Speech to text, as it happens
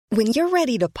When you're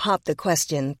ready to pop the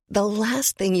question, the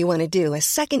last thing you want to do is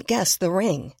second-guess the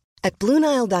ring. At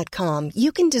BlueNile.com,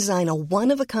 you can design a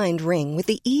one-of-a-kind ring with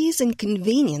the ease and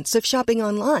convenience of shopping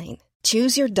online.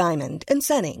 Choose your diamond and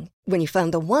setting. When you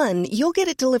find the one, you'll get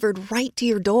it delivered right to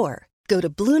your door. Go to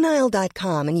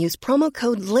BlueNile.com and use promo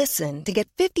code LISTEN to get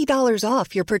 $50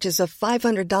 off your purchase of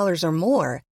 $500 or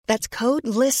more. That's code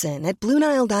LISTEN at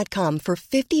BlueNile.com for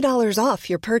 $50 off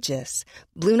your purchase.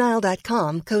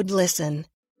 BlueNile.com, code LISTEN.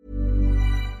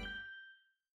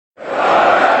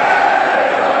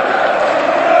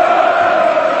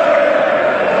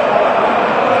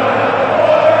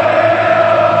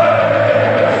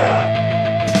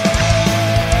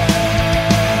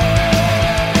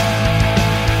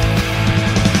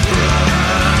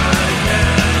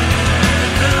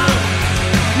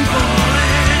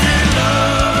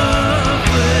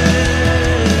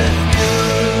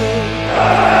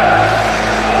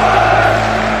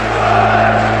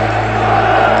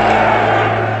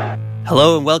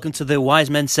 Hello and welcome to the Wise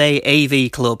Men Say AV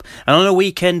Club. And on a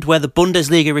weekend where the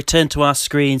Bundesliga returned to our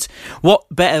screens, what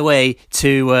better way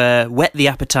to whet the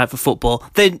appetite for football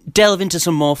than delve into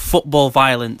some more football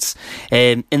violence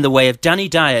in the way of Danny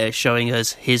Dyer showing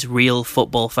us his real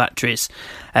football factories.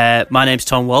 My name's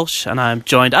Tom Walsh and I'm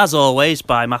joined as always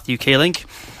by Matthew Keeling.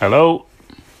 Hello.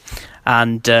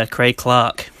 And Craig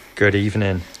Clark. Good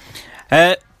evening.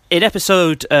 In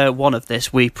episode 1 of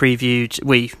this, we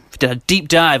did a deep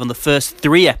dive on the first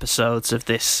 3 episodes of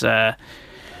this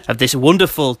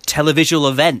wonderful televisual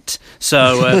event.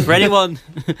 So for anyone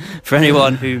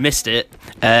who missed it,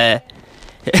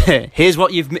 here's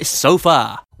what you've missed so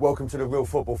far. Welcome to the real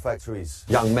football factories.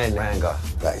 Young men, anger.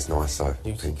 That is nice though.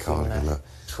 Pink cardigan, look.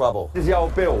 Trouble. This is the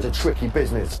old bill. It's a tricky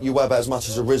business. You weigh about as much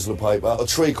as a Rizzler paper. A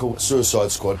tree called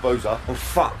Suicide Squad. Boozer. I'm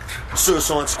fucked.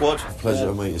 Suicide Squad. Pleasure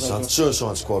to meet you, son.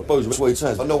 Suicide Squad. Boozer, sweet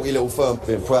hands. A naughty little firm.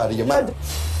 Being proud of your man.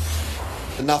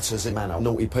 The nutters in manner.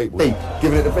 Naughty people. Deep.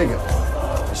 Giving it the bigger.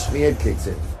 My head kicks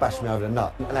in. Bash me over the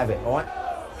nut. And have it, alright?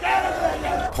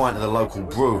 Pint of the local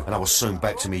brew, and I was soon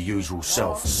back to my usual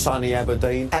self. Sunny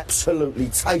Aberdeen. Absolutely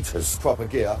taters. Proper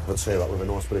gear. I'll tear up with a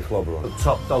nice bit of clobber on. The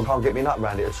top dog can't get me nut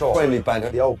round it at all. Friendly banter.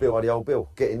 The old bill.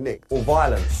 Getting nicked. All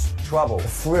violence. Trouble.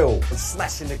 Thrill. And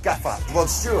smashing the gaffer. Rod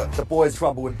Stewart. The boys'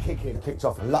 trouble with kicking. Picked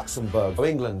off in Luxembourg.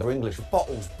 England. Or English.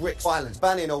 Bottles. Bricks. Violence.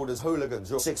 Banning orders.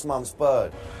 Hooligans. 6 months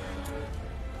bird.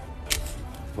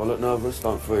 Do I look nervous?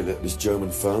 Don't feel it. This German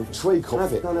firm. Treacle.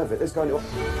 Have it. Don't have it. Let's go.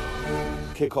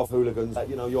 Kick off hooligans.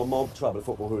 Your mob. Trouble.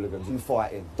 Football hooligans. And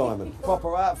fighting. Diamond.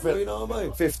 Proper outfit. You know what I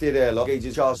mean? 50 there, lot.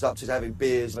 Geezers charged up to having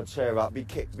beers. A tear up. Be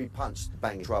kicked. Be punched.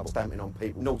 Banging. Trouble. Stamping on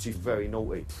people. Naughty. Very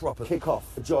naughty. Proper kick off.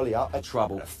 A jolly up. A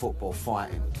trouble. A football.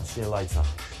 Fighting. See you later.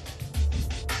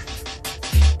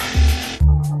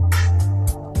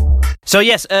 So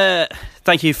yes,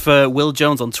 thank you for Will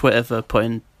Jones on Twitter for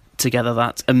putting together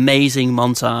that amazing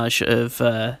montage of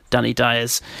Danny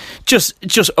Dyer's just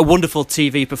a wonderful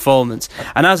TV performance.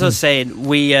 And as I was saying,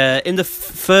 we in the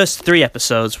first 3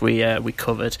 episodes we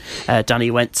covered,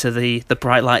 Danny went to the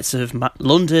bright lights of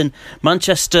London,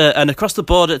 Manchester and across the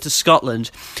border to Scotland,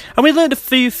 and we learned a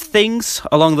few things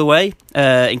along the way,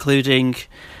 including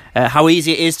how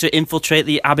easy it is to infiltrate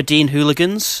the Aberdeen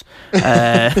hooligans,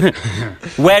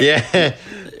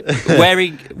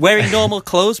 wearing normal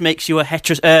clothes makes you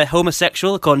a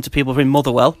homosexual, according to people in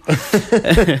Motherwell.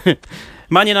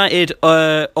 Man United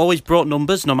always brought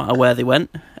numbers, no matter where they went.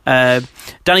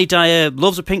 Danny Dyer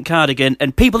loves a pink cardigan,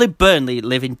 and people in Burnley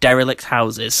live in derelict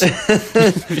houses.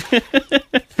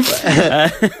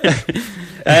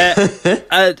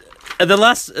 The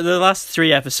last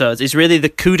 3 episodes is really the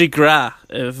coup de grace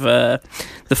of the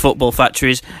football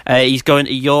factories. He's going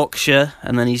to Yorkshire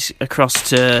and then he's across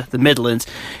to the Midlands,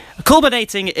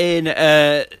 culminating in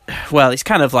it's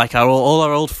kind of like all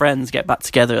our old friends get back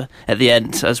together at the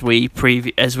end as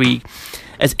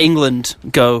England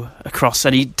go across,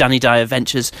 and Danny Dyer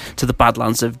ventures to the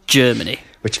Badlands of Germany,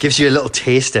 which gives you a little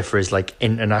taster for his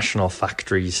international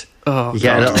factories. Oh, you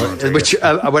get a little, which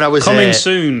when I was coming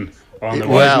soon.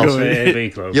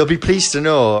 AV Club. You'll be pleased to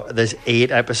know there's 8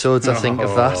 episodes, I think,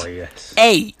 of that. Yes.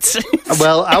 8?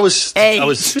 Well, I was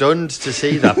stunned to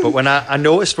see that, but when I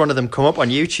noticed one of them come up on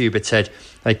YouTube, it said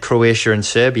Croatia and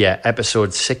Serbia,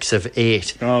 episode 6 of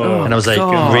 8. Oh, and I was like,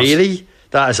 really?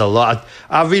 That is a lot.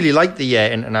 I really like the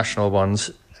international ones,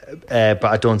 but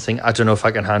I don't know if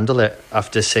I can handle it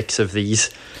after 6 of these,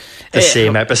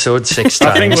 same episode 6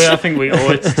 times. I think we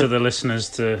owe it to the listeners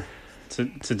to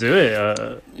do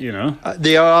it,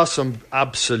 There are some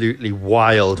absolutely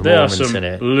wild moments in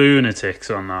it. Lunatics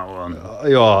on that one.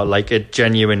 Like a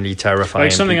genuinely terrifying.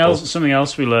 Like something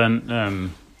else we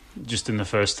learned just in the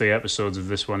first 3 episodes of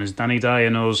this one, is Danny Dyer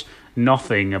knows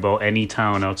nothing about any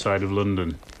town outside of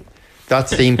London. That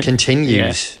theme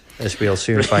continues, as we'll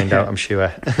soon find out, I'm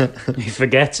sure. He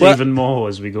forgets even more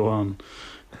as we go on.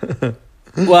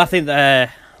 Well, I think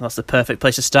that's the perfect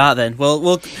place to start. Then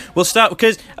we'll start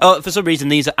because for some reason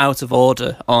these are out of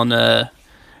order on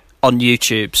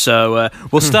YouTube. So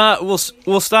we'll start.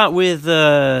 We'll start with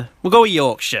we'll go with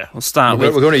Yorkshire. We're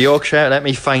going to Yorkshire. Let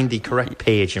me find the correct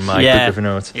page in my book of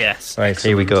notes. Yes. Right,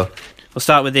 here we go. We'll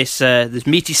start with this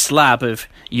meaty slab of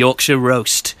Yorkshire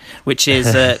roast, which is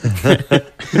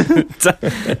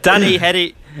Danny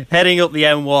heading up the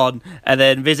M1 and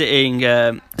then visiting.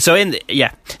 So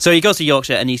he goes to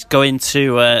Yorkshire and he's going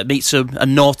to meet a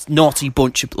naughty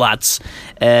bunch of lads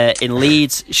in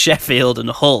Leeds, Sheffield, and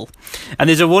Hull. And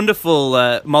there's a wonderful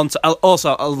montage.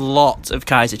 Also, a lot of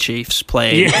Kaiser Chiefs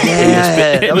playing.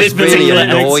 That was really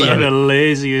annoying. It's the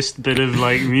laziest bit of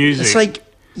music. It's like,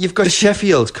 you've got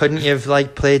Sheffield. Couldn't you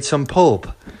have played some pulp?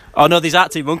 Oh no, there's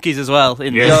Arctic Monkeys as well. Oh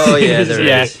yeah,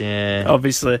 there is. Yeah,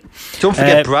 obviously. Don't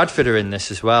forget Bradford are in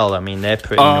this as well. I mean, they're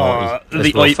pretty naughty,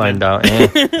 as we'll find out. Yeah.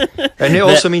 And it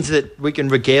also means that we can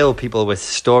regale people with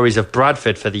stories of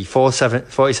Bradford for the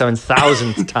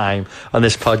 47,000th time on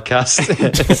this podcast.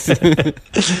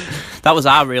 That was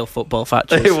our real football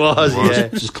factory. It was. Yeah,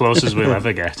 it's as close as we'll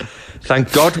ever get.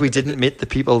 Thank God we didn't meet the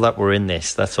people that were in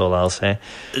this. That's all I'll say.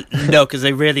 No, because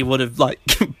they really would have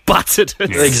battered us.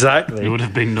 Yeah. Exactly. There would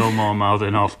have been no more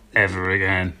mouthing off ever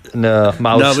again. No,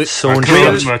 mouths sewn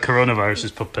shut. Well, coronavirus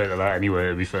has put paid to that anyway,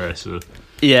 to be fair. So.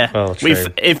 Yeah. Well,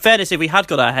 in fairness, if we had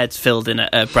got our heads filled in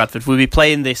at Bradford, we'd be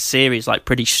playing this series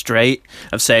pretty straight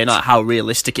of saying how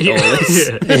realistic it all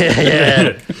is.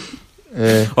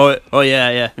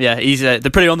 Yeah. Yeah. He's they're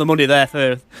pretty on the money there.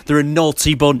 They're a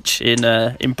naughty bunch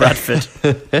in Bradford.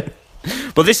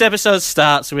 But this episode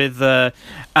starts with,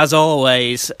 as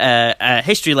always, a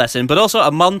history lesson, but also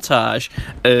a montage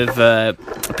of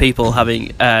people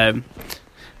having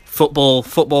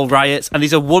football riots. And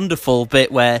there's a wonderful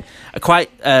bit where a quite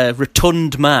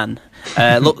rotund man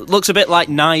looks a bit like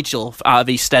Nigel out of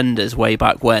EastEnders way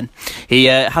back when. He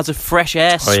has a fresh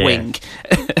air swing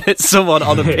at someone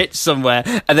on a pitch somewhere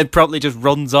and then promptly just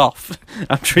runs off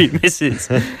after he misses.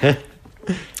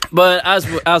 But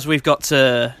as we've got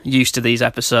used to these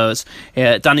episodes,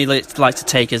 Danny likes to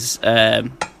take us,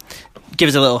 give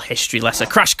us a little history lesson, a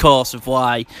crash course of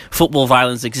why football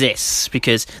violence exists,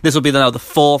 because this will be now the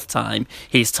 4th time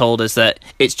he's told us that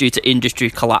it's due to industry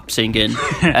collapsing and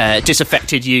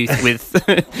disaffected youth with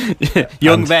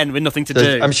young men with nothing to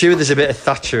do. I'm sure there's a bit of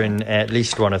Thatcher in at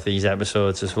least one of these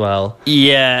episodes as well.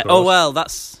 Yeah. Oh well,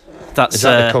 that's is that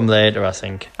to come later, I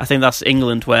think. I think that's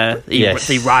England where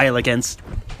they rile against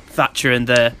Thatcher and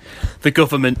the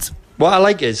government. What I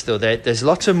like is, though, there's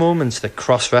lots of moments that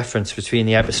cross-reference between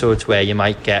the episodes where you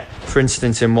might get, for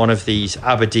instance, in one of these,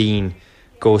 Aberdeen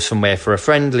goes somewhere for a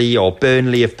friendly, or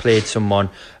Burnley have played someone,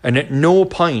 and at no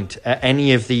point at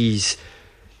any of these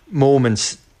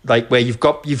moments, where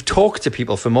you've talked to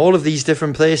people from all of these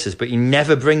different places, but you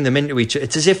never bring them into each other.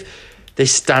 It's as if they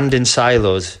stand in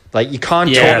silos. You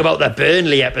can't talk about the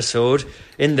Burnley episode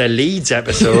in the Leeds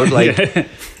episode.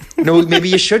 No, maybe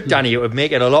you should, Danny. It would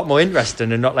make it a lot more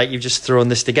interesting and not like you've just thrown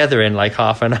this together in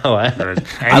half an hour.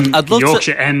 I'd love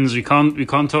Yorkshire ends. We can't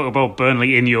talk about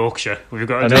Burnley in Yorkshire. We've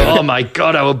got to oh my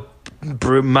God, our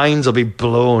minds will be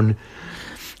blown.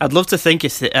 I'd love to think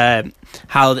it's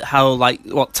how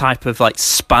what type of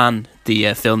span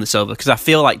the film this over, because I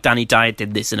feel like Danny Dyer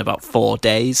did this in about 4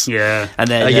 days. Yeah, and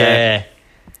then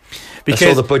because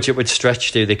that's all the budget would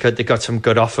stretch to. They got some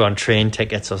good offer on train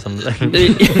tickets or something.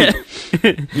 They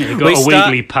got a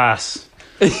weekly pass.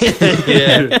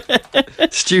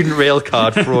 Student rail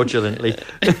card fraudulently.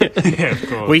 Yeah, of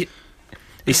course.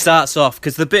 He starts off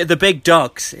because the big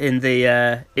dogs in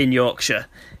Yorkshire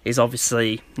is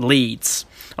obviously Leeds.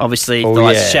 Obviously,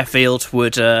 Sheffield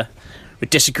would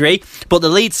disagree, but the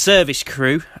Leeds service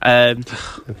crew.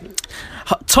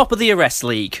 Top of the arrest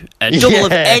league, double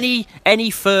of any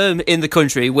firm in the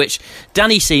country, which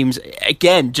Danny seems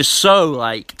again just so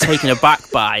taken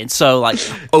aback by and so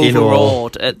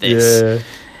overawed at this. Yeah.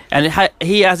 And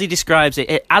he, as he describes it,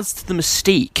 it adds to the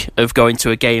mystique of going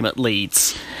to a game at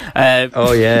Leeds. I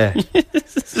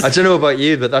don't know about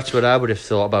you, but that's what I would have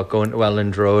thought about going to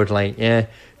Elland Road.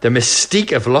 The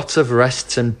mystique of lots of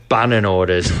arrests and banning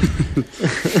orders.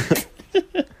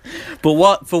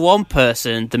 But for one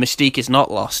person, the mystique is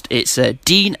not lost. It's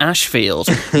Dean Ashfield,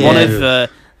 one of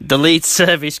the Leeds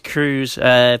service crew's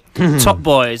top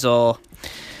boys, or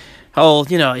Oh,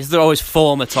 they're always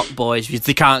former top boys.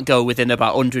 They can't go within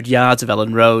about 100 yards of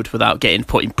Ellen Road without getting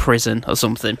put in prison or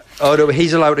something. Oh, no,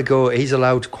 he's allowed to go. He's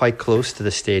allowed quite close to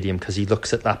the stadium because he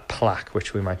looks at that plaque,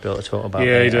 which we might be able to talk about.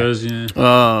 Yeah, he does, yeah.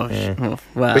 Oh, yeah.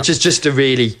 Well. Which is just a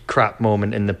really crap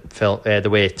moment in the film, the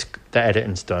way the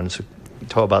editing's done. So we'll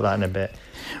talk about that in a bit.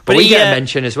 But we get a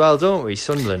mention as well, don't we?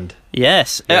 Sunderland.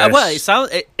 Yes. Well,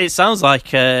 it sounds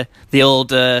like the old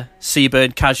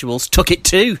Seaburn casuals took it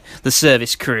to the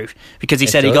service crew because he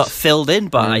said he got filled in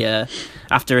by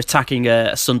after attacking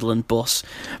a Sunderland bus.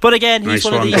 But again, he's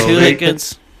one of these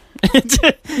hooligans.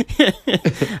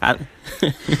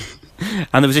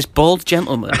 And there was this bald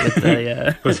gentleman with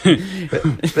the.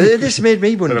 But this made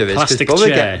me wonder. With a plastic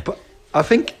chair. I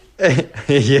think.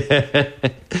 Yeah.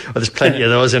 Well, there's plenty of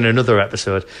those in another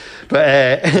episode.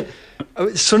 But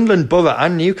Sunderland, Borough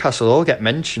and Newcastle all get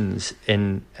mentions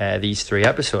in these 3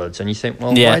 episodes, and you think,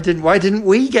 well, why didn't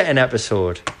we get an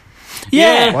episode?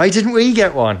 Yeah. Why didn't we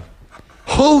get one?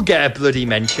 Hull get a bloody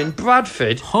mention.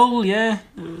 Bradford. Hull, yeah.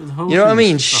 You know what I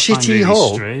mean? Shitty really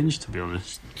Hull. Strange, to be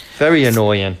honest. Very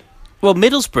annoying. Well,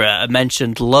 Middlesbrough are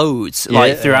mentioned loads,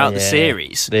 throughout the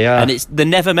series. They are. And they're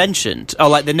never mentioned.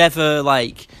 Or, they never,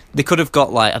 they could have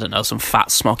got, I don't know, some fat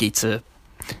smoggy to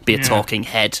be a talking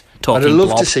head, talking I'd love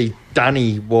blob. to see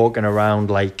Danny walking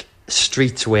around,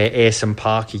 streets where Ayson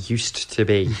Park used to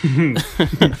be,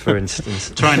 for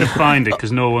instance. Trying to find it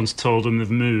because no one's told him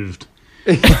they've moved.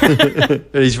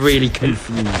 He's really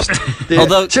confused.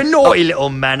 Although, it's a naughty little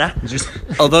manor.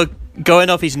 Although, going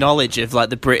off his knowledge of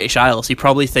the British Isles, he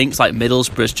probably thinks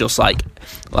Middlesbrough's just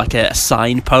like a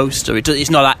signpost, or it's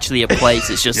not actually a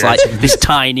place. It's just this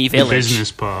tiny village,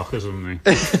 business park or something.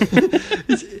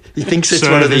 He thinks it's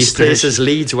one of these places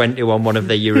Leeds went to on one of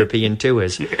their European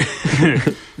tours.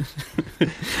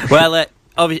 Well,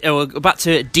 we'll go back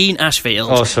to Dean Ashfield.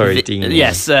 Oh, sorry, Dean.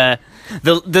 Yes.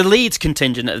 The Leeds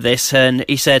contingent of this, and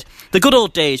he said, the good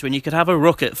old days when you could have a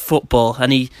ruck at football,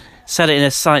 and he said it in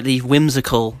a slightly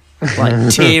whimsical,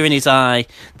 tear in his eye,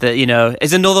 that,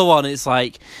 is another one, it's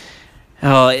the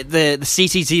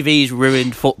CCTV's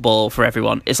ruined football for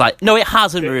everyone. It's no, it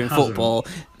hasn't ruined football.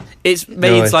 It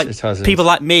means people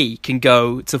like me can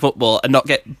go to football and not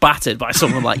get battered by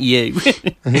someone like you.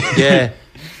 Yeah.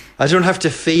 I don't have to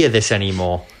fear this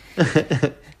anymore.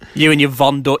 You and your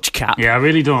Von Dutch cap. Yeah, I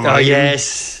really don't like him.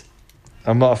 Yes.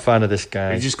 I'm not a fan of this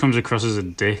guy. He just comes across as a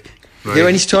dick. Right? Yeah,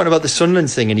 when he's talking about the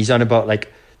Sunderland thing and he's on about,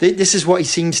 this is what he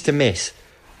seems to miss.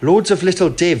 Loads of little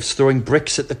divs throwing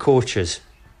bricks at the coaches.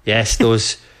 Yes,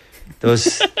 those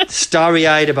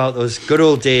starry-eyed about those good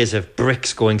old days of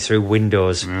bricks going through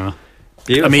windows. Yeah.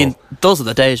 Beautiful. I mean, those are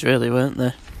the days, really, weren't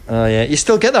they? Oh, yeah. You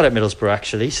still get that at Middlesbrough,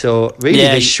 actually. So, really,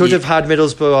 they should have had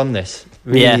Middlesbrough on this.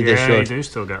 Really, they should. You do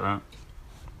still get that.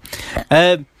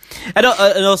 And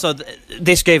also,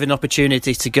 this gave an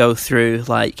opportunity to go through,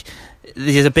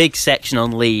 there's a big section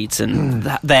on Leeds and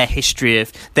their history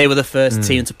of they were the first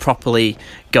team to properly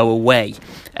go away,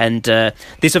 and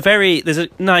there's a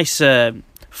nice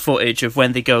footage of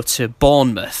when they go to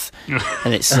Bournemouth,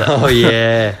 and it's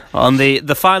on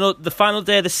the final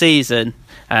day of the season.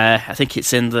 I think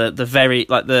it's in the very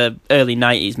the early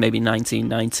 90s, maybe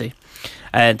 1990.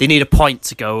 They need a point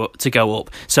to go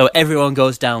up, so everyone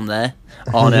goes down there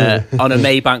on a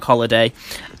Maybank holiday,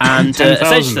 and 10,000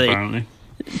 essentially. apparently.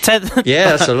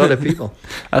 Yeah, that's a lot of people.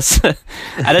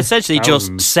 And essentially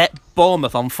just set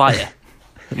Bournemouth on fire.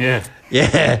 Yeah.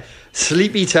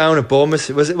 Sleepy town of Bournemouth.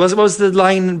 What was the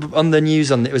line on the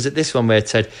news was it this one where it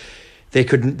said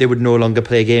they would no longer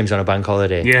play games on a bank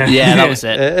holiday? Yeah, that was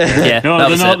it.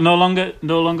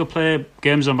 No longer play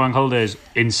games on bank holidays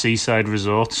in seaside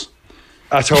resorts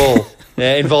at all.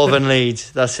 Yeah, involving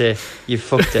Leeds. That's it. You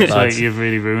fucked it, lads. You've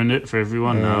really ruined it for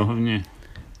everyone now, haven't you?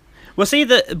 Well, see,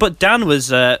 but Dan was,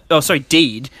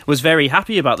 Deed was very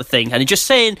happy about the thing, and he just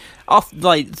saying off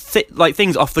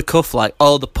things off the cuff,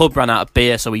 the pub ran out of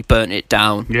beer, so we burnt it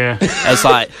down. Yeah, it's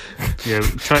try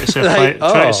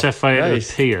to set fire to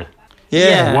the pier.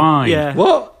 Yeah, why? Yeah.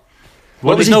 What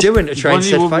was he doing to try and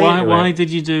set fire? Why did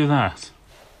you do that?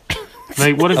 What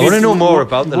I want to know more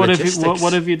about the logistics.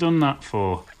 What have you done that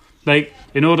for?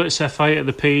 In order to set fire to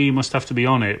the pier, you must have to be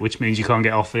on it, which means you can't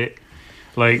get off it.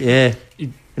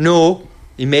 No,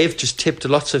 he may have just tipped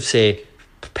lots of, say,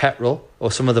 petrol or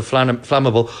some of the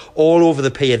flammable all over the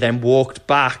pier, then walked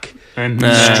back and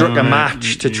struck a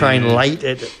match to try and light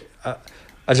it. I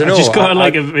don't know. I just got a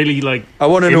really I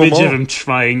want to know image more. of him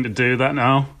trying to do that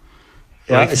now.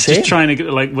 Just trying to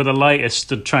get with a lighter,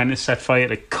 stood trying to set fire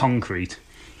to concrete.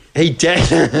 He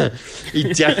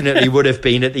definitely would have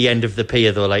been at the end of the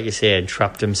pier, though, like you say, and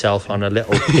trapped himself on a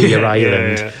little pier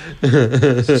island.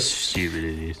 Yeah. Stupid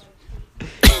idiot.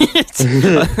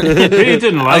 Really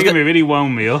didn't like him. He really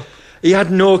wound me up. He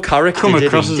had no character,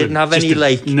 did he? He didn't have any,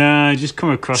 like... Nah, just come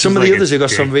across some as of the like others have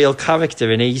got some real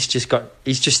character, and he's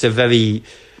just a very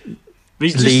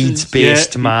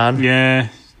Leeds-based man. Yeah.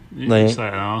 Like, he's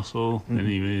like an arsehole, isn't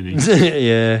he, really?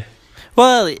 Yeah.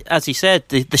 Well, as he said,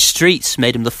 the streets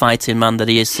made him the fighting man that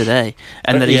he is today,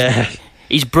 and that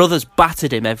his brothers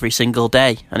battered him every single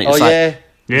day. And it was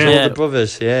the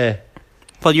brothers, yeah.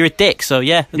 Well, you're a dick, so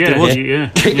yeah. Kicking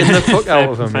the fuck out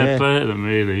of him. Fair play to them,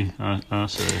 really. I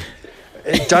say.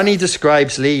 Danny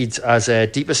describes Leeds as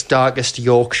deepest, darkest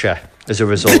Yorkshire as a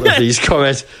result of these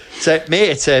comments. So, mate,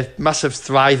 it's a massive,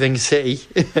 thriving city.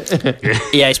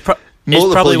 It's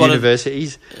multiple probably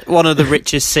universities. One of the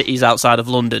richest cities outside of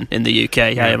London in the UK,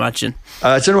 I imagine.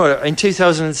 I don't know. In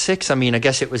 2006, I mean, I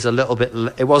guess it was a little bit...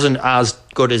 It wasn't as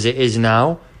good as it is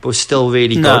now, but was still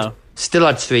really good. Still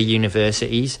had 3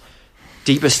 universities.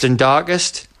 Deepest and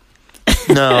darkest?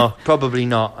 No, probably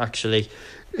not, actually.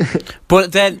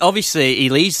 But then, obviously, he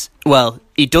leaves... Well,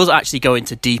 he does actually go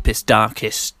into deepest,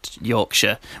 darkest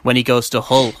Yorkshire when he goes to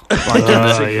Hull.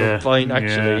 That's a good point,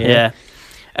 actually. Yeah.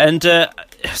 And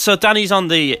so Danny's on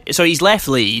the... So he's left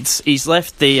Leeds. He's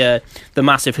left the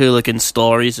massive hooligan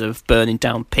stories of burning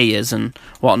down piers and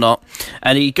whatnot.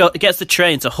 And he gets the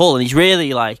train to Hull, and he's really,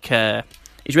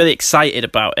 he's really excited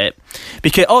about it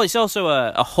because it's also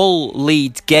a Hull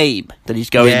Leeds game that he's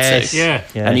going to. Yeah,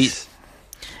 and he's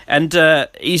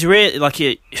really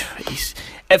he's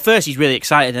at first he's really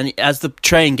excited, and as the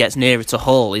train gets nearer to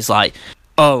Hull, he's like,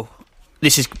 "Oh,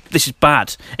 this is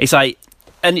bad." It's like,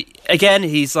 and again,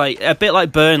 he's like a bit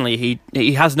like Burnley.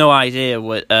 He has no idea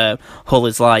what Hull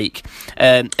is like,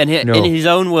 in his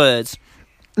own words.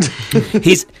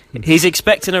 He's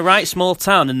expecting a right small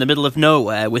town in the middle of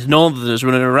nowhere with northerners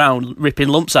running around ripping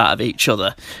lumps out of each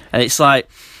other, and it's like,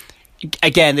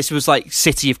 again, this was like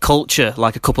City of Culture,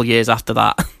 like a couple of years after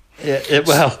that.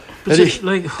 Hull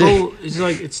is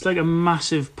it's like a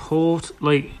massive port.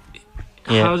 Like,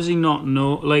 how does he not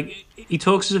know? Like, he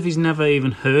talks as if he's never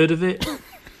even heard of it.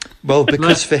 Well,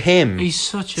 because for him, he's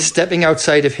stepping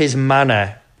outside of his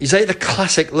manor. He's like the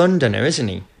classic Londoner, isn't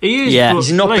he? He is. Yeah.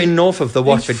 He's not been north of the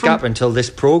Watford Gap until this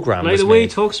programme was the way made.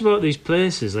 he talks about these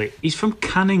places, like, he's from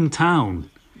Canning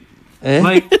Town.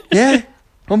 Yeah,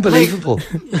 unbelievable.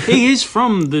 He is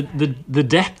from the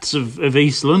depths of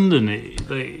East London.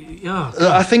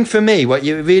 I think for me, what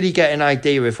you really get an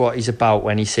idea of what he's about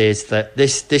when he says that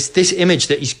this image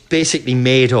that he's basically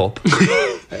made up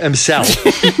himself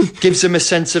gives him a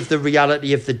sense of the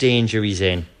reality of the danger he's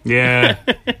in. Yeah.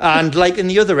 And like in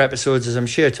the other episodes, as I'm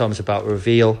sure Tom's about to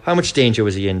reveal, how much danger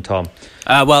was he in, Tom?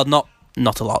 Well, not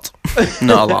a lot.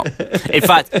 Not a lot. In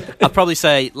fact, I'd probably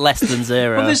say less than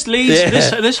 0. Well,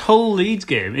 this whole Leeds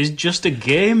game is just a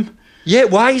game. Yeah,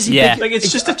 why is he? Like,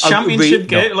 it's just a championship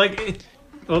game. Like, he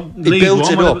builds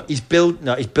it up. He's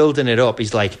building it up.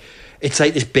 He's like, it's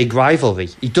like this big rivalry.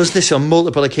 He does this on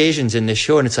multiple occasions in this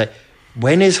show, and it's like,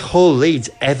 when has Hull Leeds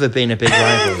ever been a big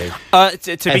rivalry?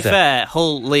 To be fair,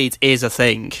 Hull Leeds is a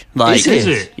thing. Like, is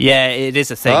it? Yeah, it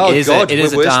is a thing. Oh, it is God, it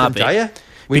is we're a worse derby. than Dyer.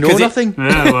 We know nothing.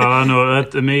 Yeah, well, I know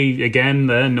that. Me again,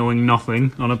 there knowing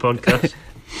nothing on a podcast.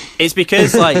 It's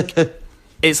because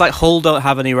it's like Hull don't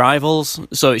have any rivals,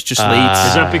 so it's just Leeds.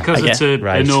 Is that because it's a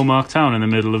no-mark town in the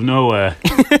middle of nowhere?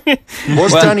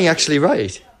 Was Danny actually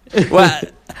right? Well,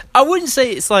 I wouldn't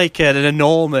say it's like an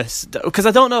enormous, because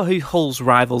I don't know who Hull's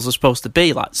rivals are supposed to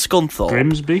be, like Scunthorpe,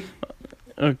 Grimsby.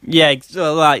 Yeah,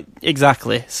 like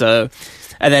exactly. So,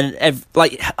 and then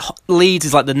Leeds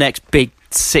is like the next big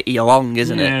city along,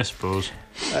 isn't it? Yeah, I suppose.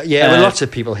 Lots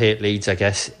of people hate Leeds, I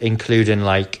guess, including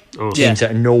teams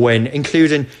that are nowhere,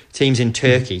 including teams in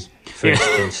Turkey, for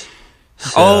instance.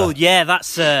 So,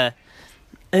 that's. Do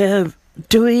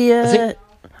we?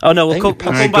 Oh no, we'll come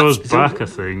back. It goes back, I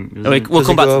think. We'll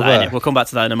come back to that. We'll come back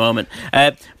to that in a moment.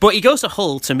 But he goes to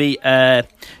Hull to meet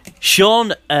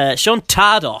Sean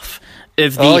Tardoff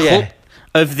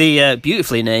of the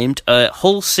beautifully named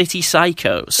Hull City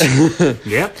Psychos.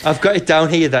 Yeah, I've got it down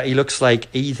here that he looks like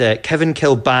either Kevin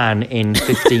Kilban in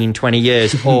 15, 20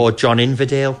 years or John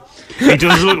Inverdale. He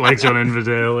does look like John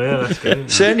Inverdale, yeah, that's good.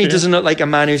 Certainly doesn't look like a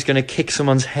man who's going to kick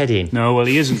someone's head in. No, well,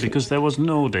 he isn't, because there was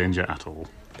no danger at all.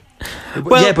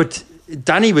 Well, yeah, but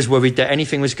Danny was worried that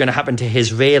anything was going to happen to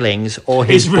his railings or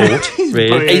his boat. His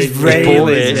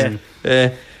railings.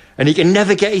 And he can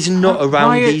never get his nut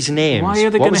around these names.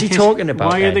 What was he talking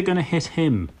about? Why are they going to hit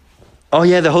him? Oh,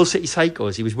 yeah, the Hull City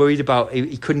Psychos. He was worried about...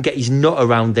 He couldn't get his nut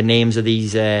around the names of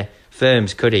these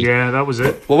firms, could he? Yeah, that was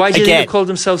it. Well, why do you think they called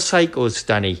themselves Psychos,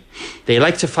 Danny? They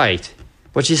like to fight.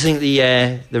 What do you think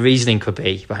the reasoning could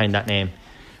be behind that name?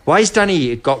 Why has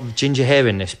Danny got ginger hair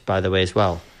in this, by the way, as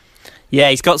well? Yeah,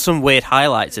 he's got some weird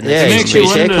highlights in this. Yeah, It makes you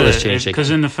wonder, changing.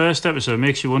 because in the first episode, it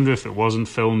makes you wonder if it wasn't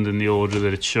filmed in the order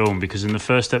that it's shown, because in the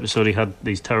first episode he had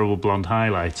these terrible blonde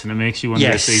highlights, and it makes you wonder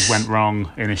if these went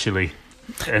wrong initially.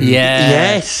 And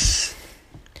Yes.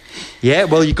 Yeah,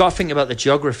 well, you got to think about the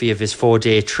geography of his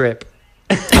 4-day trip.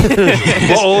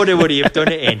 What order would he have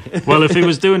done it in? Well, if he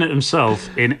was doing it himself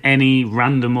in any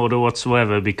random order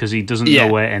whatsoever, because he doesn't know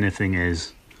where anything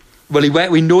is. Well,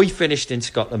 we know he finished in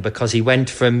Scotland because he went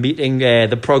from meeting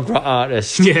the prog rock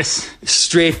artist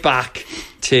straight back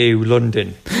to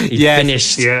London. He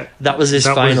finished. Yeah. That was his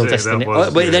final destination.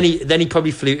 But then he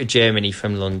probably flew to Germany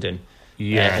from London.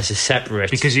 Yeah, as a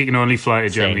separate. Because you can only fly to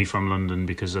Germany from London,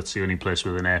 because that's the only place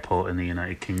with an airport in the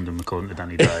United Kingdom, according to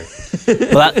Danny Dyer.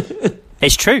 Well,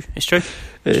 it's true. It's true.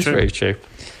 It's very true.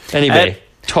 Anyway,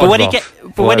 but when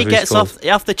he gets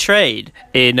off the train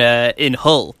in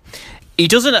Hull, he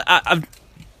doesn't.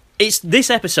 It's this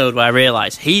episode where I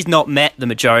realise he's not met the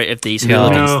majority of these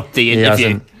hooligans. The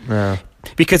interview. No.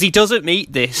 Because he doesn't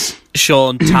meet this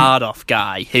Sean Tardoff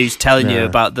guy who's telling you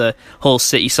about the Hull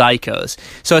City Psychos.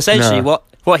 So essentially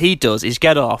what he does is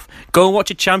get off, go and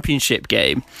watch a championship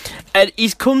game, and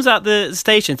he comes out the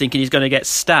station thinking he's going to get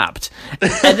stabbed.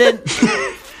 And then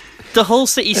the Hull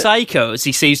City Psychos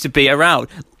he seems to be around,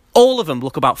 all of them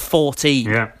look about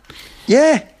 14.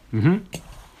 Yeah. Mm-hmm. And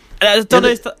I don't know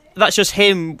if that's just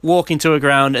him walking to a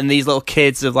ground and these little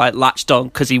kids have like latched on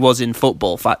because he was in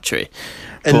Football Factory.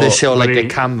 And they show like the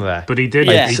camera. But he did.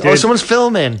 Yeah. He did, someone's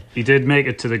filming. He did make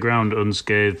it to the ground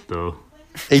unscathed, though.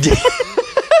 He did.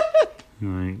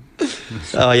 Like,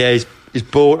 oh yeah, his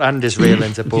boat and his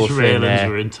railings are both his railings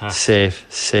were intact.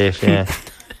 Safe. Yeah.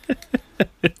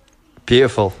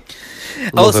 Beautiful.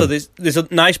 Also, there's a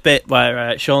nice bit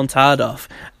where Sean Tardoff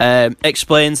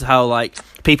explains how like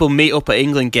people meet up at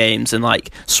England games and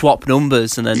like swap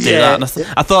numbers and then do that. And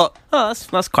I thought, oh,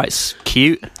 that's quite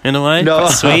cute in a way. Quite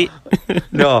sweet.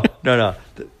 No.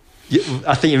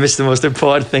 I think you missed the most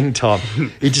important thing, Tom.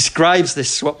 He describes this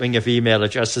swapping of email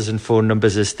addresses and phone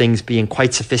numbers as things being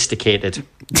quite sophisticated.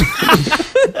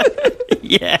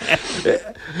 Yeah.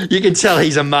 You can tell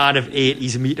he's a man of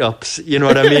 80s meetups. You know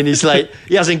what I mean? He's like,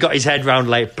 he hasn't got his head round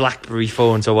like BlackBerry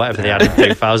phones or whatever they had in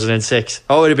 2006.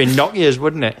 Oh, it would have been Nokia's,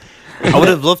 wouldn't it? I would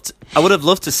have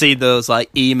loved to see those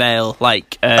like email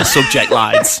like subject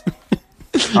lines.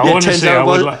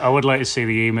 I would like to see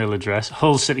the email address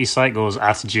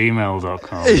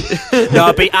hullcitycycles@gmail.com. No,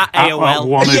 it'd be at AOL.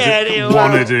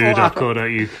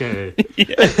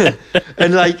 Wanadu.co.uk.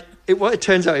 And like it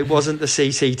turns out it wasn't the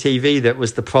CCTV that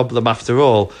was the problem after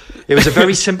all. It was a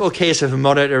very simple case of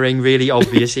monitoring really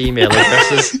obvious email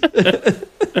addresses.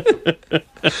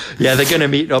 Yeah, they're going to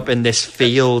meet up in this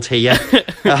field here.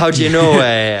 How do you know,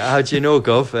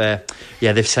 Gov?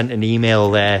 Yeah, they've sent an email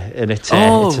there, and it's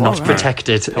not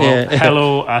protected.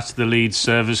 Hello at the Leeds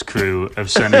service crew have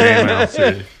sent an email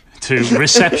to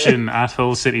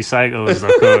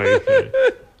reception@hullcitycycles.co.uk.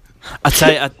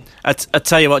 I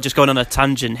tell you what, just going on a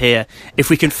tangent here. If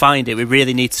we can find it, we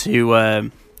really need to.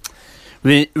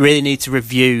 We really need to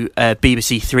review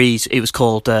BBC Three's. It was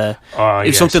called. It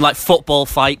was something like Football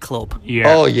Fight Club.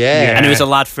 Yeah. Oh yeah. And it was a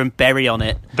lad from Bury on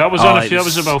it. That was that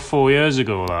was about 4 years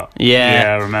ago. That.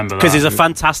 Yeah, I remember that. Because there's a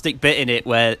fantastic bit in it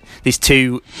where these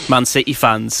two Man City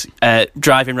fans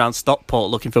driving around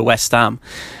Stockport looking for West Ham,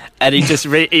 and he just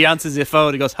he answers the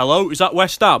phone and goes, "Hello, is that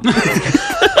West Ham?"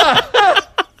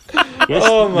 Yes,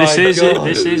 oh my God.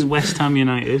 This is West Ham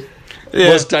United.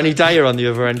 Yeah. Was Danny Dyer on the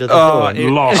other end of the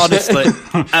phone? Lost.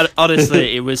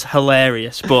 Honestly, it was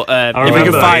hilarious. But if we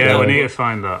can find that, we need to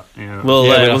find that. Yeah.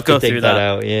 We'll go through that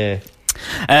out. Yeah.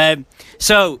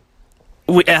 So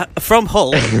from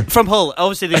Hull,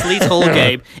 obviously this Leeds Hull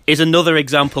game is another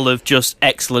example of just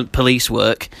excellent police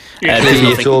work.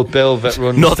 Old Bill that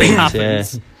runs nothing things,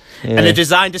 happens. Yeah. And they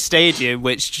designed a stadium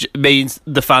which means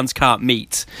the fans can't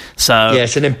meet. So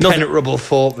it's an impenetrable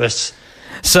fortress.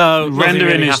 So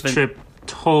rendering his trip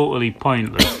totally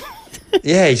pointless.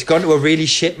 Yeah, he's gone to a really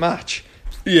shit match.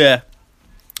 Yeah.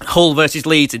 Hull versus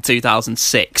Leeds in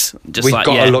 2006. We've got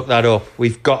to look that up.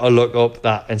 We've got to look up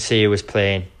that and see who was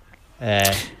playing.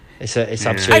 It's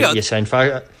absolutely a sign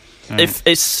for If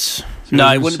it's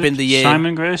no, it wouldn't have been the year.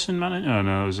 Simon Grayson manager? Oh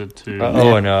no, was it too?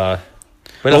 No.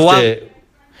 We'll have to.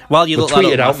 While you look tweet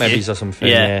that it up, out, maybe or something.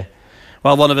 Yeah.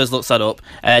 While one of us looks that up,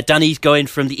 Danny's going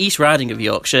from the East Riding of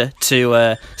Yorkshire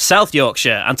to South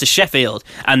Yorkshire and to Sheffield,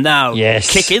 and now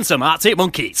kicking some Arctic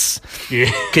monkeys.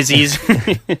 Yeah, because he's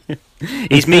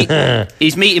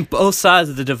meeting both sides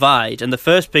of the divide, and the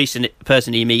first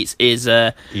person he meets is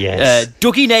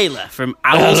Dougie Naylor from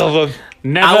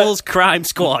Owls Crime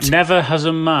Squad. Never has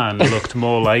a man looked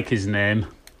more like his name.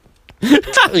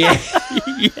 Yeah.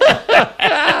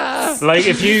 Like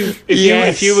if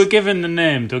you were given the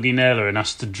name Dougie Naylor and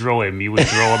asked to draw him, you would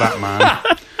draw that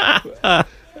man.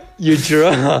 You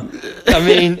draw. I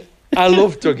mean, I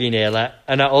love Dougie Naylor,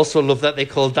 and I also love that they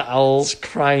called the Owls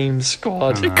Crime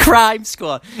Squad. Crime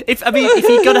Squad. If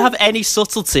you're gonna have any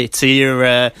subtlety to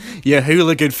your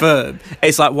hooligan firm,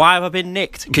 it's like, why have I been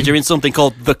nicked? Because you're in something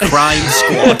called the Crime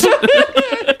Squad.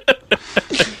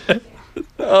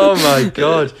 Oh my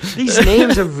god, these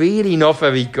names are really not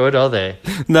very good, are they?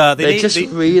 No, they're just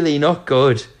really not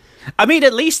good. I mean,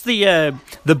 at least the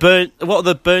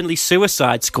Burnley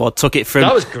Suicide Squad took it from.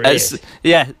 That was great.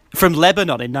 From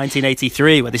Lebanon in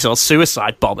 1983, where they saw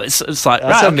suicide bombers. It's like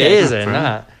that's amazing. Okay.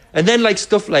 That. And then like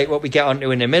stuff like what we get onto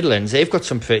in the Midlands, they've got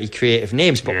some pretty creative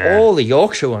names, but all the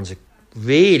Yorkshire ones are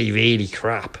really, really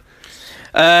crap.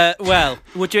 Well,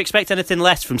 would you expect anything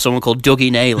less from someone called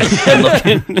Dougie Naylor?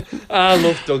 I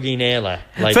love Dougie Naylor.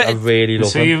 Like, I really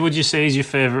love him. Would you say he's your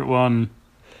favourite one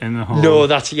in the whole? No,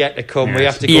 that's yet to come. Yes. We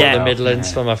have to go to the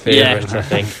Midlands for my favourites, I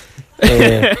think.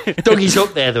 Dougie's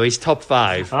up there though. He's top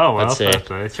 5. Oh well, fair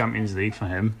play. Champions League for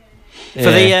him. For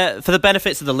the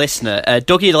benefits of the listener,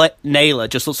 Dougie Naylor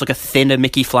just looks like a thinner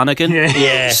Mickey Flanagan.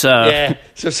 So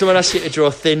if someone asks you to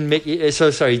draw thin Mickey,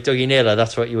 Dougie Naylor,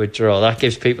 that's what you would draw. That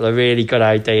gives people a really good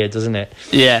idea, doesn't it?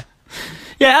 Yeah.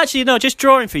 Yeah, actually, no, just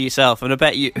drawing for yourself, and I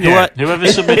bet you... Whoever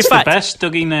submits the best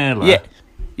Dougie Naylor...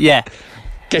 Yeah.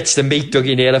 Gets to meet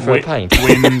Dougie Naylor for a pint.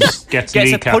 Wins, gets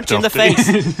a punch in the face.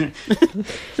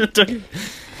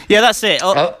 Yeah, that's it.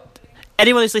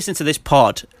 Anyone who's listening to this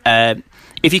pod,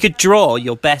 if you could draw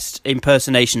your best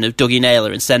impersonation of Dougie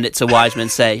Naylor and send it to Wiseman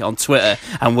Say on Twitter,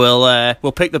 and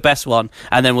we'll pick the best one,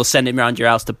 and then we'll send him around your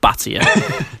house to batter you.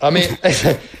 I mean,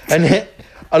 and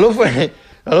I love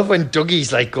when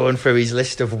Dougie's like going through his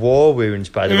list of war wounds,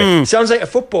 by the way. Sounds like a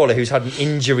footballer who's had an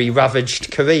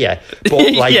injury-ravaged career,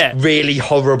 but like really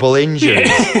horrible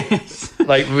injuries.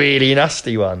 Like really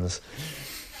nasty ones.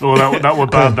 Oh, that were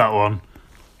bad, that one.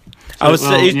 I was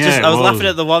laughing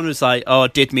at the one that was like, oh,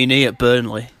 did me knee at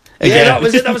Burnley. Yeah, that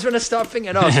was it. That was when I started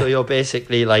thinking, so you're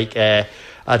basically like, I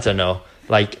don't know,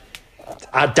 like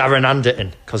Darren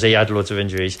Anderton, because he had loads of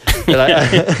injuries.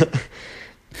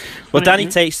 Well, Danny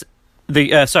takes...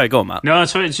 sorry, go on, Matt. No,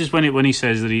 it's just when he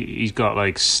says that he's got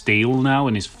like steel now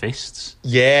in his fists.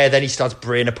 Yeah, then he starts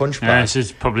braying a punch bag. Yeah, this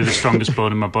is probably the strongest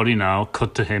bone in my body now.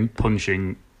 Cut to him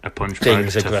punching a punch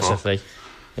bag. Things aggressively.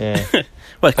 Yeah.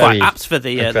 Well, quite apt for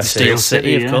the Steel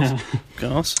City, of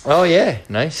course. Oh yeah,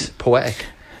 nice, poetic.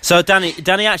 So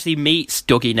Danny actually meets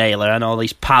Dougie Naylor and all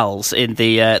these pals in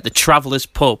the Travellers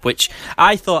pub, which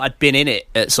I thought I'd been in it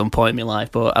at some point in my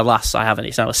life, but alas, I haven't.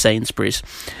 It's now a Sainsbury's.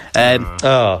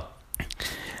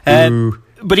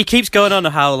 But he keeps going on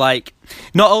how, like,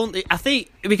 not only... I think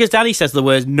because Danny says the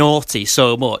word naughty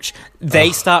so much,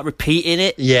 they start repeating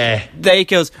it. Yeah. They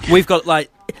goes, we've got, like...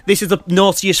 This is the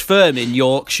naughtiest firm in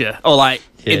Yorkshire, or, like,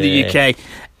 in the UK.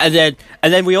 And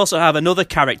then we also have another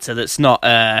character that's not...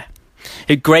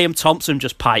 Graham Thompson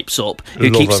just pipes up, who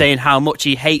keeps saying how much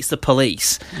he hates the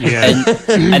police. Yeah.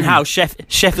 And how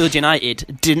Sheffield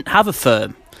United didn't have a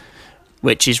firm,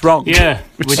 which is wrong. Yeah,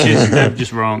 which is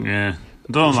just wrong, yeah.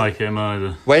 Don't like him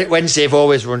either. Wednesday have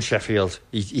always run Sheffield.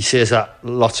 He says that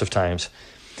lots of times.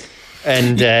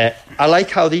 And I like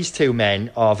how these two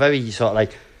men are very sort of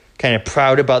like kind of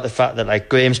proud about the fact that like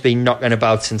Graham's been knocking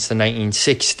about since the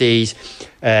 1960s.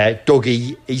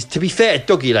 Dougie, to be fair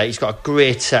to Dougie, like he's got a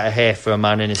great set of hair for a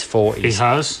man in his 40s. He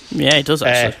has. Yeah, he does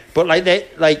actually. But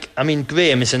I mean,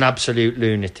 Graham is an absolute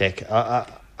lunatic.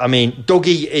 I mean,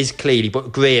 Dougie is clearly,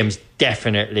 but Graham's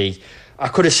definitely... I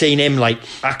could have seen him, like,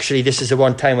 actually, this is the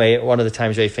one of the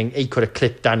times where I think he could have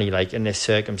clipped Danny, like, in this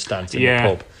circumstance in the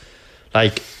pub.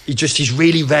 Like, he's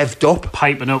really revved up.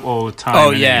 Piping up all the time. Oh,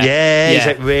 yeah. Yeah, he's,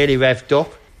 like, really revved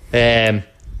up. And,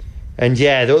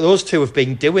 yeah, those two have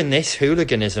been doing this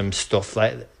hooliganism stuff.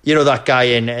 Like, you know, that guy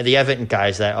in the Everton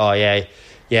guy's like, oh,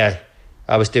 yeah,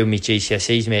 I was doing my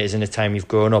GCSEs, mate, isn't the time you've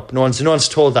grown up. No one's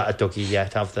told that to Dougie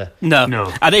yet, have they?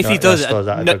 No. And if he does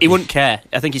it, he wouldn't care.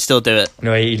 I think he'd still do it.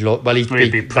 No, he'd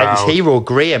be proud. Like his hero,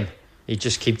 Graham. He'd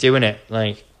just keep doing it.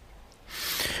 Like,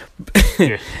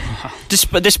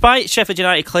 despite Sheffield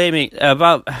United claiming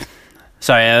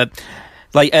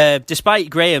despite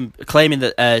Graham claiming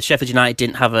that Sheffield United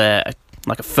didn't have a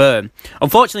firm.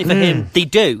 Unfortunately for him, they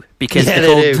do, because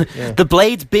they're called the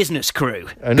Blades Business Crew,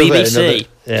 BBC.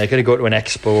 Going to go to an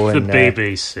expo and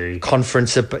BBC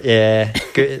conference.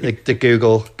 The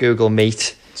Google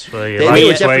Meet. That's where they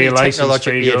were definitely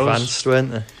technologically advanced,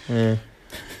 weren't they? Yeah.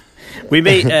 We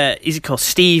meet. Is it called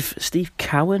Steve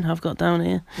Cowan? I've got down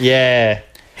here. Yeah.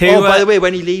 By the way,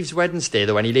 when he leaves Wednesday,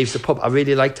 though, when he leaves the pub, I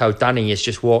really liked how Danny is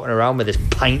just walking around with his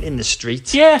pint in the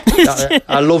streets. Yeah.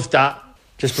 I loved that.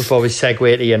 Just before we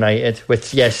segue to United with,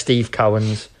 Steve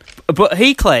Cowans. But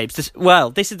he claims,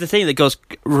 this is the thing that goes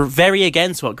very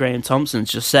against what Graham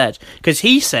Thompson's just said, because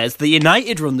he says that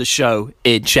United run the show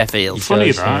in Sheffield. It's funny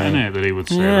isn't it, that he would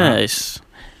say that.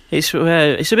 It's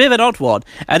a bit of an odd one.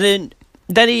 And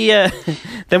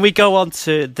then we go on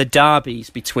to the derbies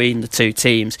between the two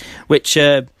teams, which,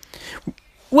 the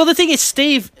thing is,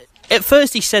 Steve, at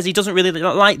first he says he doesn't really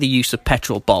like the use of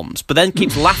petrol bombs, but then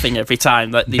keeps laughing every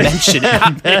time that they mention it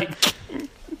happening.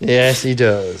 Yes, he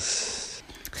does.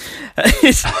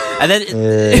 And then,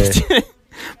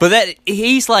 but then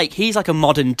he's like a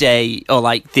modern day, or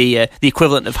like the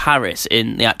equivalent of Harris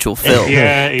in the actual film.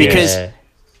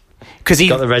 Because he's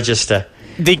got the register.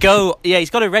 He's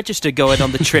got a register going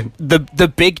on the trip, the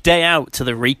big day out to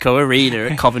the Ricoh Arena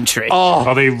at Coventry.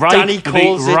 Danny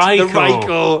calls it the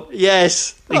Ricoh.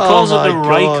 Yes, he calls it the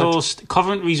Ricoh,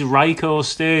 Coventry's Ricoh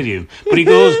Stadium. But he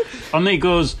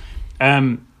goes,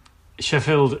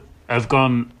 Sheffield have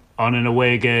gone on an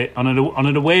away day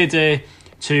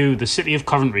to the city of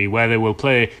Coventry, where they will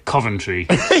play Coventry.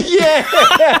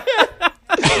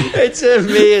 It's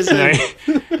amazing.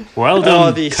 Well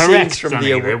done. Correct from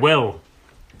Danny, they will.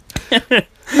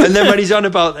 And then when he's on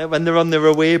about when they're on their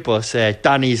away bus,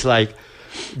 Danny's like,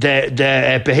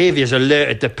 their behaviours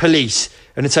alerted the police,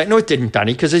 and it's like, no, it didn't,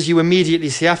 Danny, because as you immediately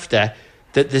see after,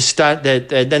 that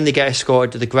then they get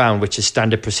escorted to the ground, which is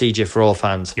standard procedure for all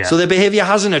fans. Yeah. So their behaviour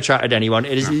hasn't attracted anyone.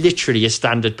 It is literally a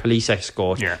standard police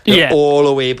escort that all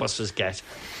away buses get.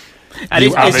 And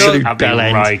it's absolute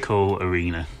bellend. Ricoh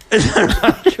Arena.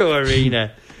 Ricoh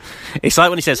Arena. It's like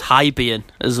when he says Highbian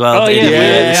as well. He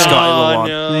just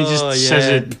says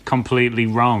it completely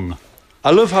wrong.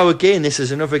 I love how, again, this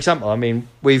is another example. I mean,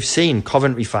 we've seen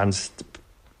Coventry fans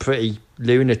pretty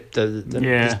lunatic.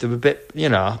 They're a bit,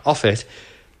 off it.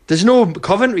 There's no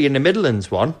Coventry in the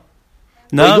Midlands one.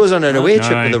 No, he goes on an away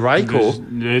trip with the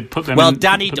Ricoh.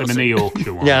 Danny does in the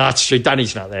Yorkshire one. Yeah, that's true.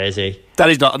 Danny's not there, is he?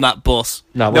 Danny's not on that bus.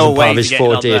 No, it wasn't part of his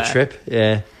 4-day trip.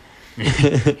 Yeah.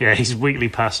 Yeah, his weekly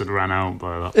pass had ran out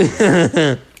by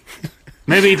that.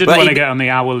 Maybe he didn't want to get on the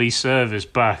hourly service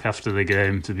back after the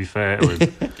game, to be fair to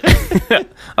him.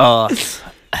 I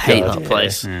hate that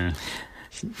place. Yeah.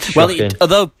 Well,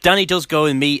 although Danny does go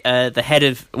and meet the head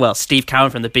of, Steve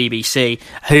Cowan from the BBC,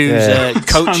 who's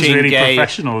coaching. Sounds really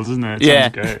professional, doesn't it?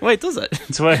 Sounds great. Wait, does it?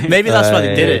 Maybe that's why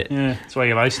they did it. Yeah, that's why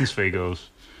your licence fee goes.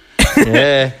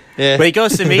 Yeah. But he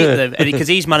goes to meet them because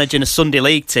he's managing a Sunday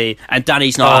League team, and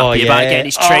Danny's not happy about getting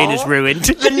his trainers ruined.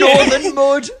 The Northern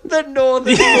Mud. The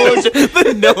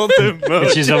Northern Mud.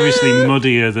 Which is obviously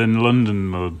muddier than London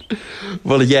mud.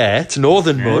 Well, yeah, it's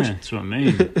Northern mud. That's what I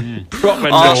mean. Yeah. Proper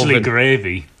actually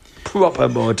gravy. Proper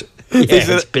mud. Yeah,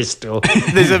 it's pistol.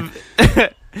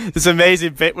 There's an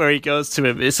amazing bit where he goes to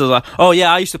him. It's like,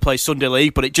 I used to play Sunday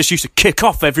League, but it just used to kick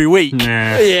off every week.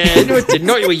 Yeah, no, it didn't.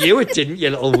 Not with you, it didn't, you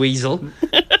little weasel.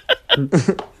 And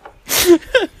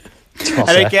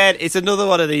again, it's another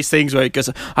one of these things where it goes,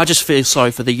 I just feel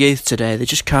sorry for the youth today. They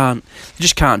just can't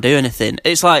do anything.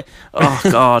 It's like, oh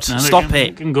God, stop it.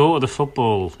 You can go to the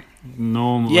football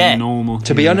normal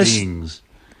to be honest, beings.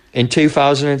 In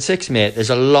 2006, mate, there's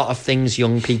a lot of things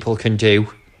young people can do.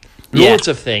 Loads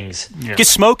of things. Yeah.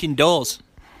 Just smoke indoors.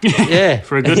 Yeah.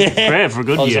 for a good year.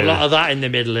 There's a lot of that in the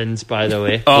Midlands, by the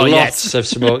way. Lots of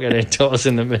smoking indoors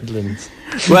in the Midlands.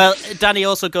 Well, Danny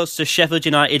also goes to Sheffield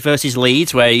United versus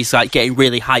Leeds, where he's like getting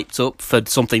really hyped up for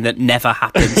something that never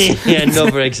happens. Yeah,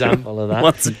 another example of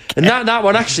that. And that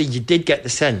one, actually, you did get the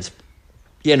sense,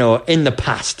 in the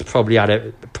past,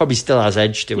 probably still has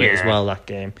edge to it as well, that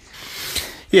game.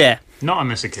 Yeah. Not on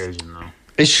this occasion, though.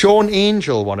 Is Sean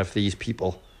Angel one of these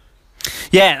people?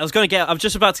 Yeah, I'm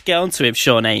just about to get onto him,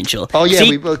 Sean Angel. Oh,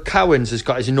 yeah, Cowans has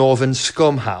got his Northern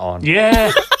Scum hat on.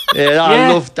 Yeah. I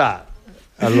love that.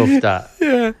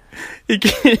 Yeah.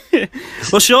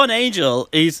 Well, Sean Angel,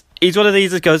 he's one of these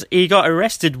that goes, he got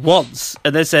arrested once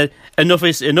and then said, enough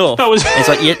is enough. It's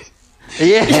like,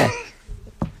 yeah.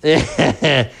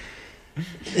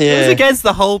 It was against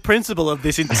the whole principle of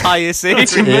this entire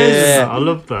series. I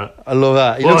love that.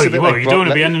 He looks a bit like you don't want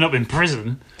to be ending up in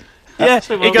prison. Yeah,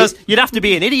 he goes, you'd have to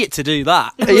be an idiot to do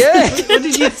that. Yeah. What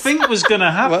did you think was going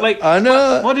to happen? I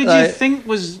know. What did you think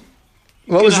was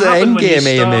what was the end game,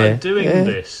 when you started doing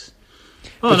this?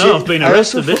 Oh, no, I've been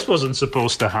arrested. This wasn't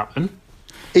supposed to happen.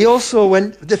 He also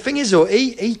went... The thing is, though,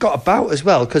 he got about as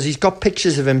well, because he's got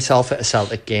pictures of himself at a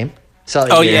Celtic game.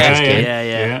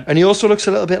 Yeah. And he also looks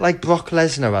a little bit like Brock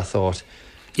Lesnar, I thought.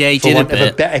 Yeah, he did a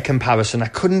bit. A better comparison. I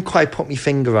couldn't quite put my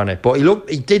finger on it, but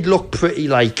he did look pretty,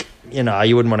 like,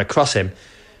 you wouldn't want to cross him.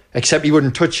 Except he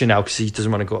wouldn't touch you now because he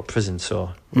doesn't want to go to prison.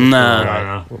 So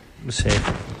no. We'll see.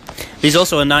 There's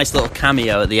also a nice little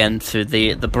cameo at the end through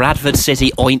the Bradford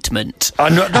City ointment. Oh,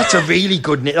 no, that's a really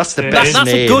good name. That's the best That's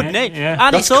name. a good name. Yeah.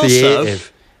 And That's it's also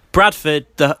creative. Bradford.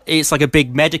 It's like a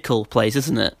big medical place,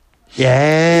 isn't it?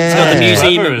 Yeah. It's got the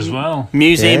museum Clever as well.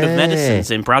 Museum of Yeah.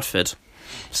 Medicines in Bradford.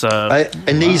 So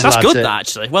and these that's lads good. are- That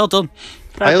actually, well done.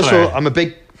 I'm a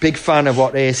big fan of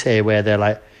what they say, where they're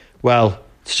like, well,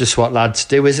 it's just what lads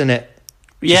do, isn't it?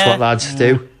 Just what lads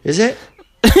do, is it?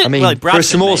 I mean, Well, for a Bradford,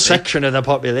 small maybe. section of the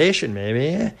population, maybe,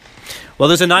 yeah. Well,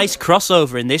 there's a nice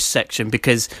crossover in this section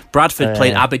because Bradford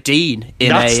played Aberdeen in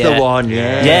That's a... the one,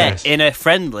 yeah. Yeah, in a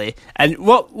friendly. And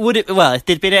what would it... Well, if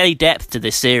there'd been any depth to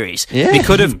this series, Yeah. they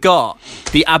could have got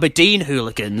the Aberdeen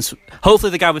hooligans, hopefully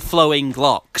the guy with flowing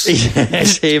locks,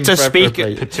 Yes, him to speak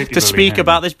preferably. Particularly him.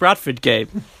 about this Bradford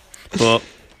game. But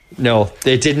No,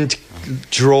 they didn't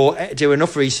do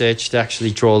enough research to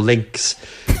actually draw links,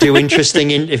 do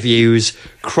interesting interviews,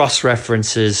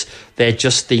 cross-references. They're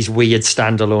just these weird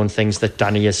standalone things that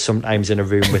Danny is sometimes in a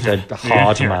room with a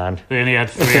hard man. They only had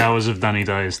 3 hours of Danny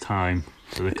Dyer's time.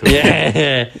 So they could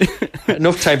Yeah.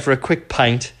 Enough time for a quick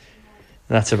pint.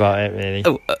 That's about it,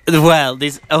 really. well,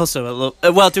 there's also a look.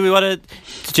 Well, do we want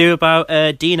to do about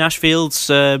Dean Ashfield's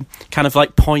kind of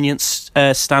like poignant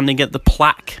standing at the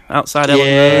plaque outside Ellen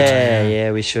Road?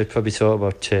 Yeah, we should probably talk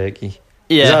about Turkey.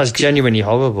 Yeah, That was genuinely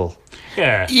horrible.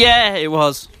 yeah, it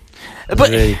was. It was But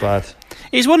really bad.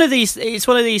 it's one of these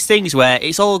things where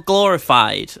it's all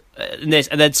glorified in this,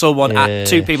 and then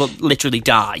two people literally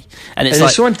die, and it's And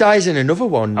like someone dies in another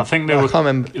one. I think they can't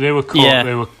remember. caught. Yeah.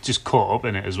 They were just caught up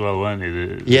in it as well, weren't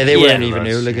they? Yeah, they weren't Yeah. even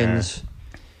That's- hooligans.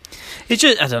 it's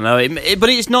just I don't know, but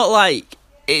it's not like.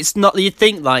 It's not. You'd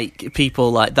think like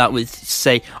people like that would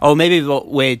say, "Oh, maybe what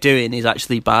we're doing is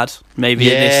actually bad. Maybe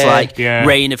in this like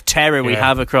reign of terror we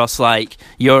have across like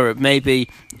Europe, maybe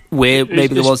we're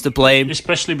the ones to blame."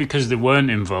 Especially because they weren't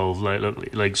involved.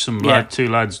 Like some two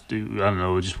lads who, I don't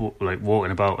know, just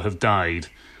walking about have died,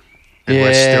 and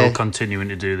we're still continuing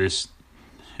to do this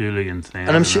hooligan thing.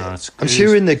 And I'm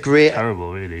sure in the great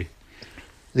terrible, really.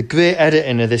 The great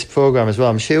editing of this program as well.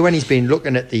 I'm sure when he's been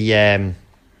looking at the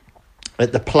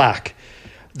plaque,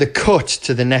 the cut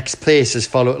to the next place is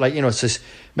followed, like, you know, it's this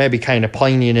maybe kind of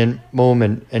poignant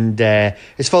moment, and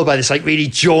it's followed by this like really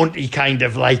jaunty kind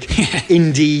of like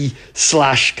indie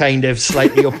 / kind of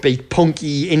slightly upbeat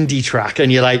punky indie track,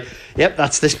 and you're like, yep,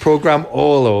 that's this program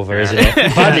all over, isn't it?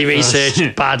 Badly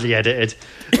researched, badly edited.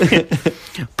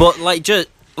 But like just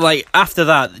like after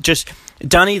that, just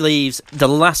Danny leaves the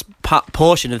last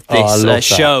portion of this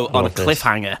show on a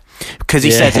cliffhanger because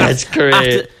he says, it's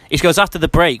great. He goes, after the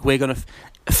break, we're going to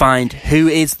find who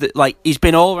is the, like, he's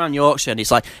been all around Yorkshire and he's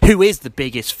like, who is the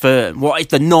biggest firm? What is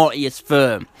the naughtiest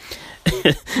firm?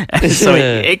 And so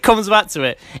it comes back to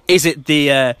it. Is it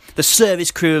the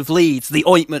service crew of Leeds, the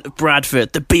ointment of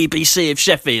Bradford, the BBC of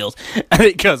Sheffield? And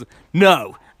it goes,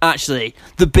 no, actually,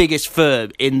 the biggest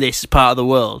firm in this part of the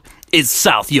world is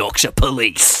South Yorkshire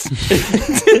Police.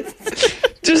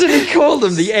 Doesn't he call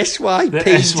them the SYPD? The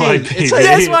SYPD. It's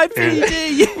like,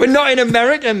 SYPD. we're not in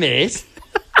America, mate.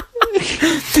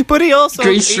 But he also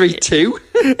Green Street 2.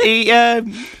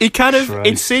 He kind of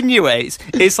insinuates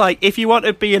it's like, if you want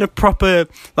to be in a proper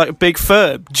like big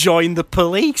firm, join the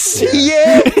police.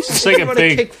 Yeah, It's like you a want to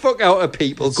big. kick fuck out of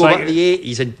people, go like back to the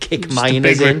 80s and kick just a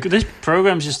miners big in. This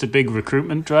program's just a big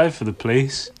recruitment drive for the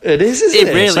police. It is, isn't it?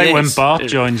 It really It's like when is. Bart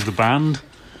joins the band.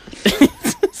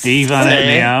 Ivan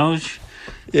et Miauj.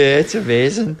 Yeah, it's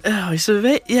amazing. Oh, it's a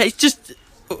bit. Yeah, it's just.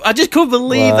 I just couldn't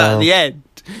believe that at the end.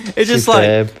 It's just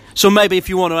Superb. like. So maybe if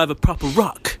you want to have a proper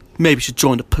rock, maybe you should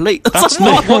join the police. That's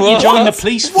not what you join the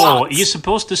police for. You're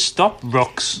supposed to stop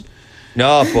rocks.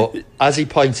 No, but as he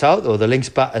points out, though, the links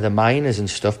back to the miners and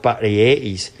stuff, back to the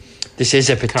 80s, this is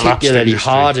a particularly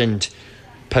industry. hardened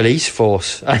police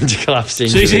force and collapsed So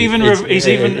industry.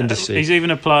 he's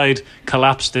even applied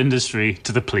collapsed industry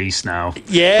to the police now.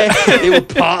 Yeah, they were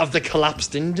part of the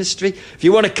collapsed industry. If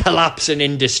you want to collapse an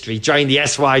industry, join the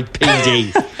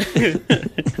SYPD.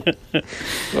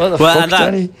 What the fuck,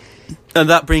 Danny? And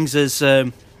that brings us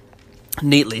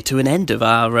neatly to an end of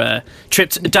our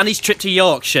Danny's trip to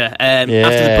Yorkshire.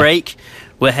 After the break,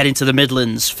 we're heading to the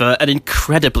Midlands for an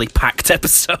incredibly packed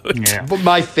episode. Yeah. But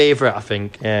my favourite, I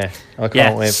think. Yeah, I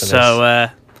can't wait for this. So,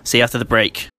 see you after the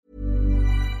break.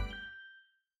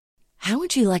 How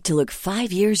would you like to look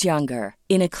 5 years younger?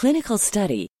 In a clinical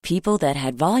study, people that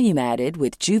had volume added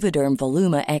with Juvederm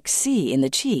Voluma XC in the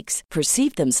cheeks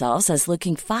perceived themselves as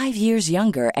looking 5 years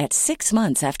younger at 6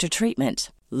 months after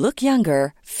treatment. Look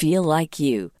younger, feel like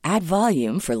you. Add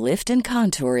volume for lift and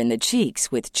contour in the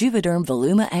cheeks with Juvederm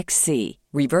Voluma XC.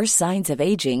 Reverse signs of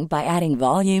aging by adding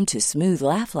volume to smooth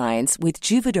laugh lines with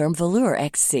Juvederm Volure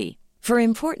XC. For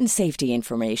important safety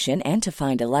information and to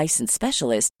find a licensed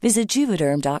specialist, visit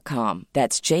Juvederm.com.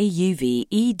 That's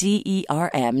JUVEDERM.com.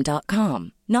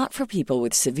 Not for people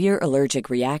with severe allergic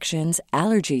reactions,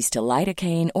 allergies to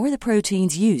lidocaine, or the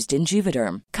proteins used in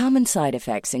Juvederm. Common side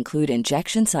effects include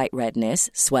injection site redness,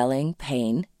 swelling,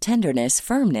 pain, tenderness,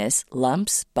 firmness,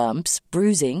 lumps, bumps,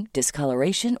 bruising,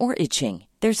 discoloration, or itching.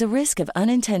 There's a risk of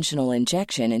unintentional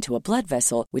injection into a blood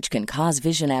vessel, which can cause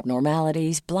vision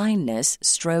abnormalities, blindness,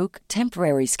 stroke,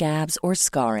 temporary scabs, or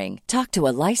scarring. Talk to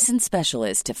a licensed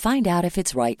specialist to find out if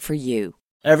it's right for you.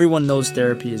 Everyone knows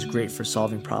therapy is great for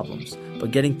solving problems, but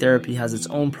getting therapy has its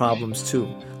own problems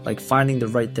too, like finding the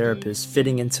right therapist,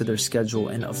 fitting into their schedule,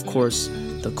 and of course,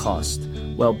 the cost.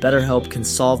 Well, BetterHelp can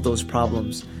solve those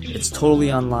problems. It's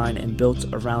totally online and built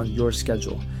around your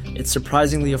schedule. It's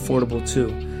surprisingly affordable too.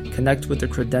 Connect with a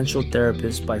credentialed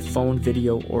therapist by phone,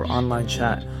 video, or online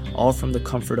chat, all from the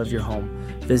comfort of your home.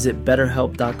 Visit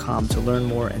BetterHelp.com to learn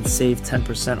more and save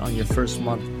 10% on your first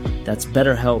month. That's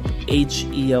BetterHelp,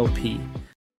 H-E-L-P.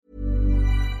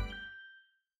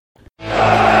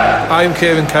 I'm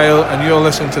Kieran Kyle, and you're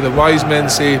listening to the Wise Men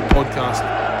Say podcast.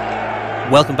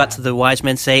 Welcome back to the Wise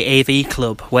Men Say AV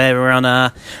Club, where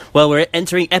we're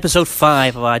entering episode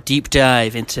 5 of our deep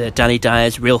dive into Danny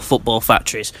Dyer's Real Football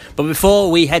Factories. But before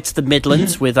we head to the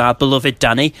Midlands with our beloved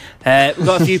Danny, we've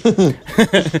got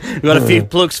a few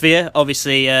plugs for you.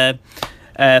 Obviously,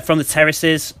 From the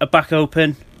Terraces are back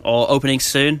open, or opening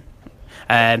soon.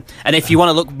 And if you want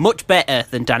to look much better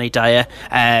than Danny Dyer,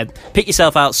 pick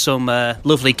yourself out some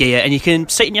lovely gear, and you can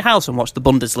sit in your house and watch the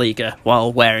Bundesliga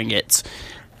while wearing it.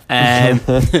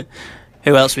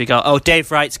 Who else we got? Oh,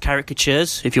 Dave writes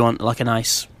caricatures, if you want like a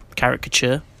nice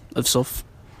caricature of stuff,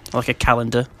 like a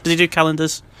calendar. Does he do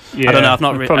calendars? Yeah, I don't know. I've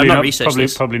not researched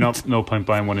this. Probably not. No point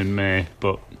buying one in May,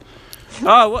 but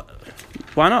what?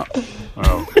 Why not?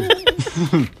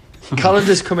 Oh.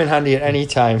 Calendars come in handy at any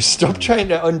time. Stop trying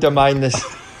to undermine this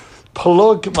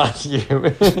plug, Matthew.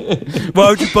 Why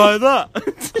would you buy that?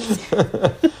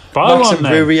 Maxim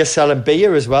Brewery are selling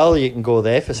beer as well. You can go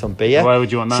there for some beer. Why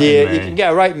would you want that? So you can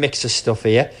get a right mix of stuff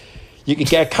here. You can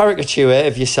get a caricature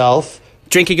of yourself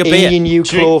drinking a beer in your new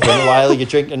clothing while you're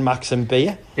drinking Maxim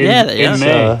beer. In May.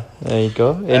 So, there you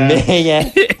go. In May, yeah.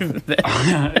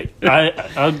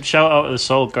 I'll shout out to the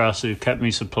Saltgrass who kept me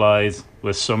supplied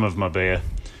with some of my beer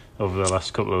over the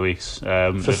last couple of weeks.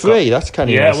 For free, that's kind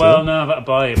of nice. Yeah, well, no, I've got to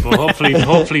buy it, but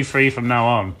hopefully free from now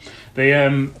on.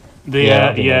 They've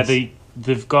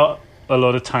got a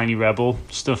lot of Tiny Rebel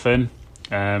stuff in,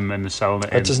 and they're selling it.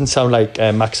 That doesn't sound like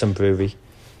Maxim Brewery.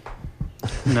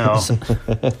 No.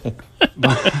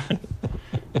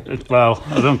 Well,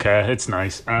 I don't care. It's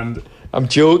nice, and I'm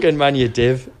joking, man. You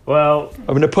div. Well, I'm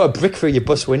going to put a brick through your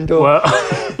bus window. Well,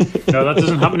 no, that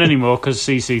doesn't happen anymore because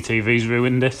CCTV's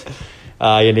ruined it.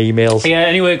 And emails. Yeah,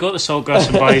 anyway, go to Saltgrass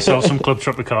and buy yourself some Club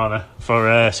Tropicana for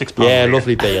 £6. Yeah,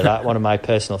 lovely beer, that. One of my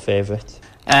personal favourites.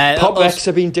 Pop Rex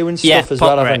have been doing stuff as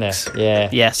well, haven't they? Yeah.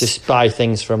 Yes. Just buy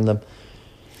things from them.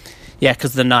 Yeah,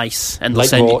 because they're nice. And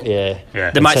they'll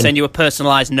they might send you a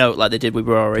personalised note like they did with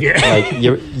Rory. Yeah. Like,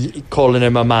 you're calling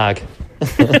him a mag.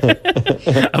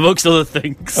 Amongst other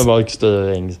things.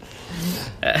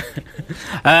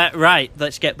 Right,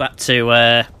 let's get back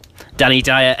to Danny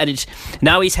Dyer, and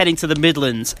now he's heading to the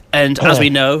Midlands, and as we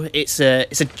know, it's a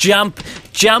jam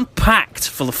packed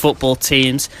full of football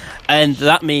teams, and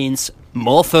that means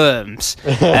more firms.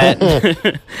 And I've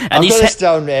got this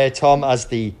down, Tom, as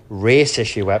the race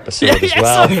issue episode as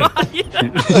well.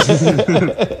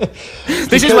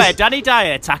 This is where Danny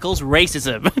Dyer tackles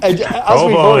racism. And as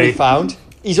we've already found,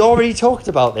 he's already talked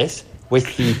about this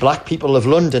with the black people of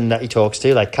London that he talks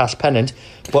to, like Cass Pennant.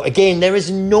 But again, there is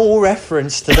no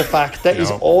reference to the fact that he's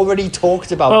already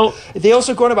talked about. Well, they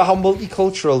also go on about how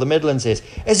multicultural the Midlands is,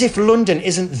 as if London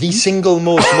isn't the single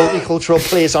most multicultural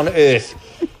place on earth.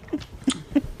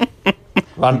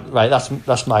 Right,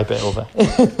 that's my bit over.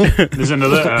 There's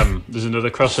another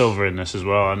crossover in this as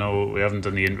well. I know we haven't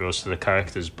done the intros to the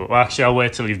characters, but actually I'll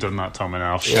wait till you've done that, Tom, and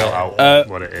I'll shout out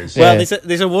what it is. Well,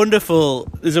 there's a wonderful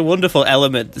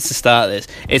element to start this.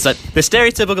 It's like the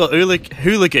stereotypical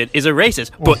hooligan is a racist,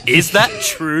 but is that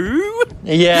true?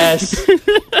 Yes.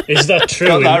 Is that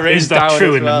true? Is that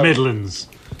true in the Midlands?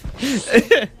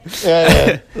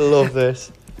 Yeah, love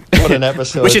this. What an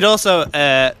episode. We should also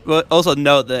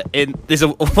note that there's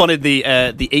one in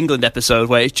the England episode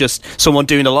where it's just someone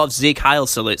doing a lot of Sieg Heil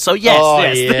salutes. So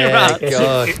yes,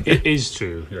 God. It is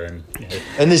true. Then. Yeah.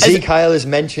 And the Sieg Heil is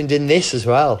mentioned in this as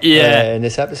well. Yeah, in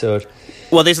this episode.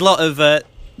 Well, there's a lot of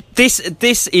this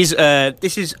is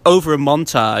over a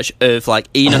montage of like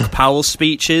Enoch Powell's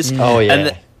speeches. Oh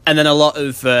yeah. And then a lot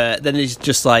of then it's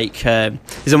just like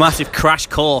there's a massive crash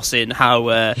course in how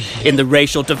in the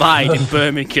racial divide in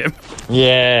Birmingham.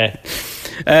 Yeah,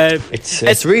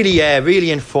 it's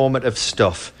really informative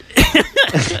stuff.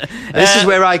 This is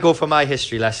where I go for my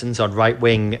history lessons on right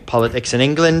wing politics in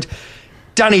England.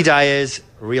 Danny Dyer's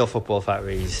Real Football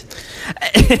Factories.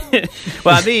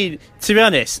 Well, I mean, to be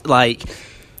honest, like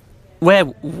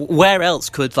where else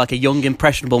could like a young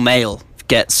impressionable male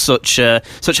get such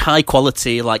high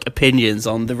quality like opinions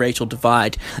on the racial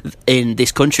divide in this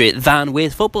country than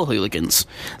with football hooligans?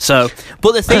 So,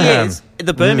 but the thing is,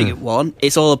 the Birmingham one,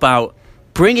 it's all about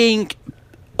bringing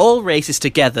all races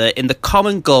together in the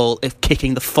common goal of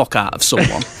kicking the fuck out of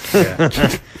someone.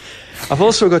 I've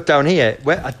also got down here,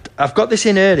 I've got this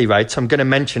in early, right? So I'm going to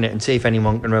mention it and see if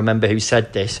anyone can remember who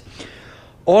said this.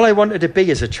 All I wanted to be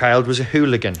as a child was a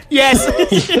hooligan. Yes.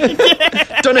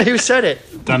 Don't know who said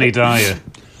it. Danny Dyer.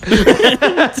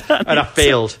 And I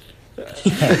failed.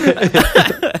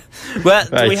 Well,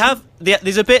 right. we have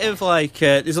there's a bit of like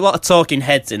there's a lot of talking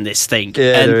heads in this thing,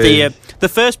 yeah, and the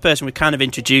first person we're kind of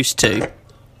introduced to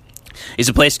is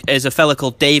a fella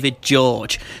called David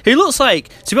George, who looks like,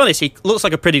 to be honest, he looks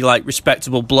like a pretty like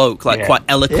respectable bloke, like quite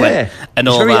eloquent and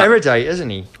all that. He's very erudite, isn't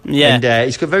he? Yeah, and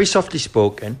he's got very softly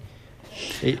spoken.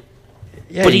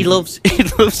 But he loves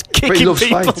kicking people.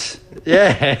 Fights.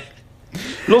 Yeah,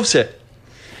 loves it.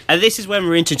 And this is when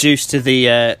we're introduced to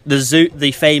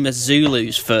the famous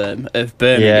Zulus firm of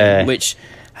Birmingham, which,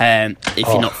 if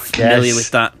you're not familiar with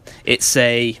that, it's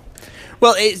a.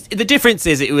 Well, the difference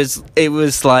is it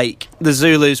was like the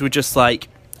Zulus were just like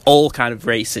all kind of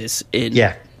races in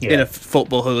a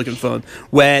football hooligan firm,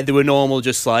 where they were normally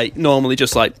just like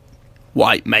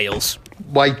white males,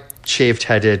 white shaved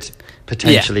headed,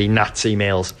 potentially Nazi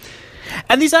males.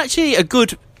 And there's actually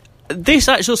this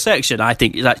actual section I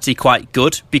think is actually quite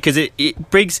good, because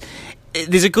it brings.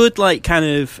 There's a good like kind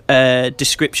of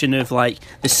description of like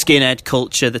the skinhead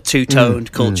culture, the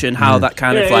two-toned culture, and how that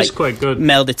kind of like quite good.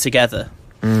 melded together.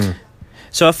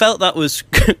 So I felt that was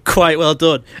quite well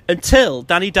done, until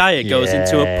Danny Dyer goes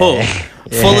into a pub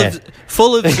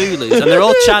full of Zulus, and they're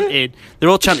all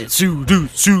chanting Zulu,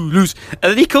 Zulus,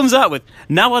 and then he comes out with,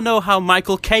 "Now I know how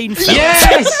Michael Caine felt."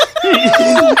 Yes.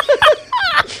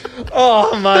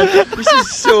 Oh man,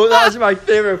 that's my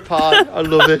favourite part. I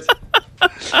love it.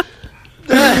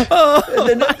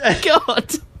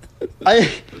 God.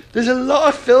 There's a lot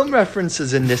of film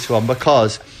references in this one,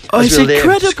 because it's as we'll later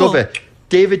incredible. discover,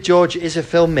 David George is a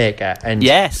filmmaker, and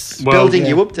building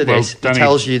you up to this, it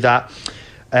tells you that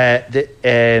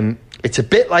it's a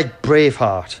bit like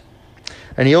Braveheart.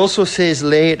 And he also says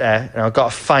later, and I've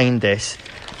got to find this,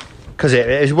 because it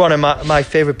is one of my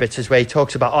favourite bits, is where he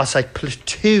talks about us like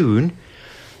Platoon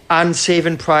and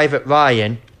Saving Private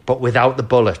Ryan, but without the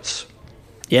bullets.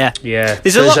 Yeah.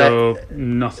 There's a lot.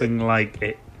 Nothing like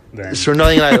it then. So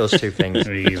nothing like those two things.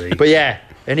 Really. But yeah,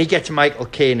 and he gets Michael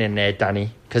Caine in there,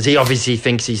 Danny, because he obviously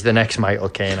thinks he's the next Michael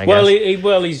Caine, I guess.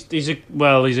 He's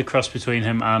a cross between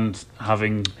him and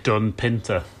having done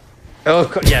Pinter. Oh,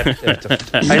 yeah.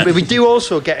 And we do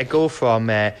also get a go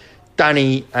from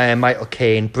Danny, Michael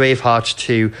Caine, Braveheart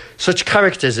to such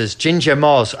characters as Ginger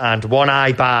Moz and One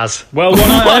Eye Baz. Well,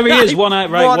 there he is. One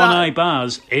Eye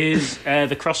Baz is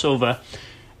the crossover.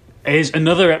 Is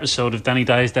another episode of Danny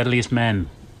Dyer's Deadliest Men.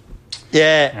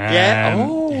 Yeah.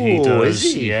 He does.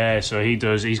 Is he? Yeah, so he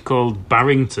does. He's called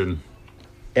Barrington.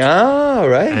 Ah,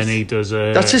 right. And he does.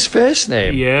 That's his first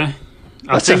name. Yeah.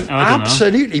 That's an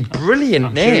absolutely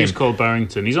brilliant name. Sure he's called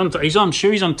Barrington. He's on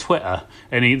Twitter,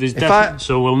 and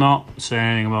so we'll not say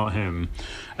anything about him.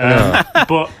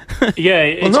 But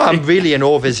yeah, I'm really in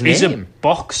awe of his name. He's a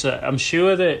boxer. I'm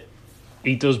sure that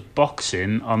he does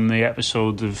boxing on the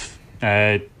episode of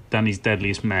Danny's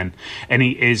Deadliest Men, and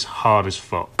he is hard as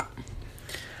fuck.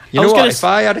 You know what? If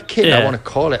I had a kid, I want to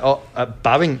call it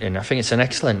Barrington. I think it's an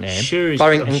excellent name.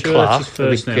 Barrington Clark. That's his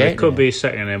first name. It could be his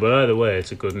second name, but either way,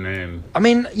 it's a good name. I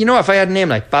mean, you know, if I had a name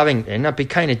like Barrington, I'd be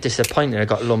kind of disappointed I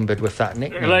got lumbered with that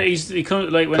nickname. Like he's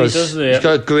got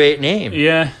a great name.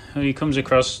 Yeah, he comes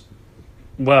across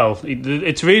well.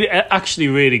 It's really, actually,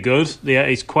 really good.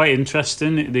 It's quite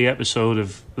interesting. The episode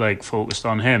of like focused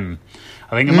on him.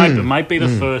 I think it might be the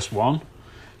first one,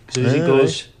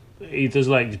 because he does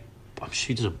like I'm sure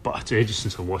he does it's ages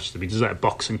since I watched him. He does like a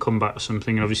boxing comeback or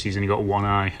something, and obviously he's only got one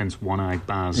eye, hence one-eyed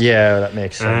Baz. Yeah, that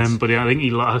makes sense. But yeah, I think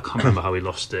I can't remember how he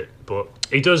lost it, but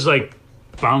he does like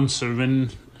bouncer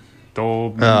and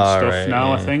Daub and stuff now,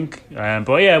 yeah. I think.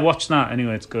 But yeah, watch that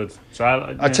anyway. It's good. So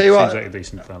I'll tell you what, seems like a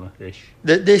decent fella-ish.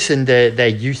 This and their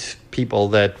youth people,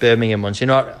 the Birmingham ones. You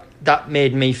know what? That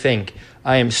made me think.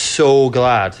 I am so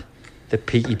glad the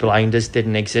Peaky Blinders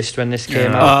didn't exist when this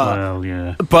came out. Well,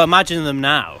 yeah. But imagine them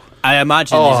now. I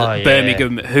imagine these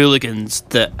Birmingham hooligans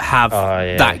that have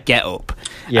that get-up.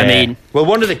 Yeah. I mean... Well,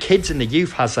 one of the kids in the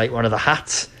youth has, like, one of the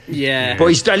hats. Yeah.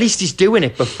 But at least he's doing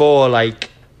it before, like,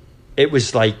 it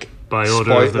was, like... By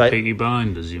order of the Peaky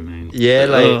Blinders, you mean? Yeah,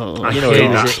 like...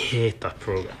 I hate that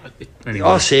programme. Anyway.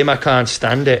 Oh, same, I can't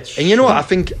stand it. And you know what?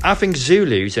 I think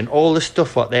Zulus and all the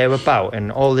stuff what they're about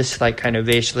and all this, like, kind of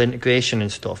racial integration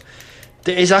and stuff...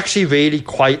 It is actually really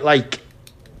quite, like,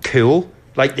 cool.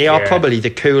 Like, they are probably the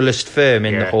coolest firm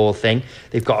in the whole thing.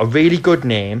 They've got a really good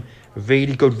name, a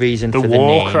really good reason for the name. The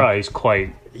war cry is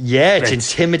quite... Yeah, it's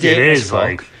intimidating. It is,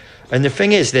 like... And the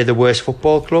thing is, they're the worst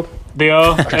football club. They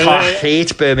are. I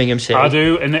hate Birmingham City. I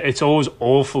do, and it's always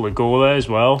awful to go there as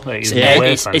well. Like,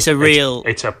 it's a real...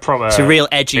 It's a proper... It's a real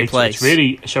edgy place. It's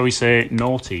really, shall we say,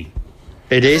 naughty.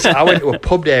 It is. I went to a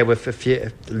pub there with a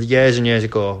few years and years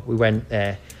ago. We went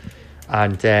there.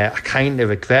 And I kind of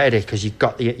regretted it because you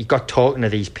got talking to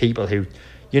these people who,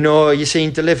 you know, you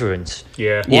seen Deliverance.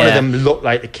 Yeah. One of them looked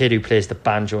like the kid who plays the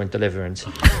banjo in Deliverance,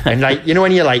 and like, you know,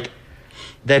 when you're like,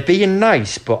 they're being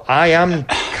nice, but I am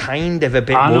kind of a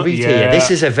bit worried here.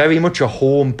 This is very much a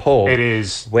home pub. It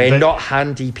is. We're not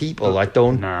handy people. I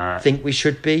don't think we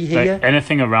should be here. Like,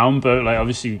 anything around, but like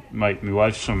obviously, my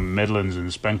wife's from Midlands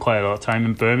and spent quite a lot of time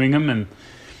in Birmingham, and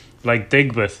like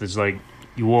Digbeth is like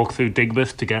you walk through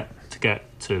Digbeth to get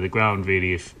to the ground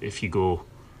really if you go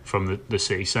from the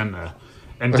city centre,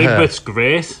 and Digbeth's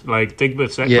great. Like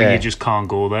Digbeth's when you just can't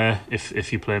go there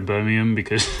if you play in Birmingham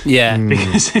because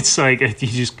because it's like you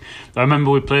just. I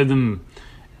remember we played them.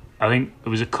 I think it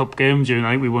was a cup game during the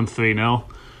night. We won 3-0,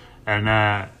 and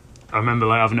I remember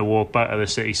like having to walk back to the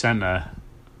city centre,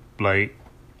 like.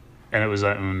 And it was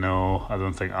like, oh, no, I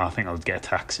think I'll get a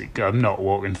taxi. I'm not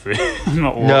walking through. I'm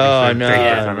not walking through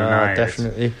Digbeth on a night.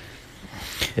 Definitely.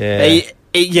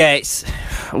 It's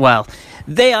well,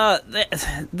 they're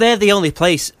the only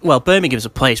place. Well, Birmingham's a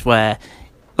place where,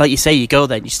 like you say, you go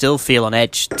there and you still feel on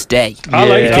edge today.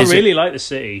 I really like the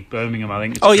city, Birmingham. I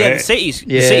think. It's great.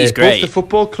 The city's great. Both the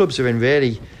football clubs are in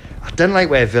really. I don't like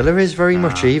where Villa is very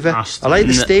much either. I like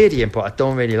the stadium, but I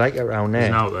don't really like it around there.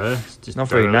 It's out there. It's just not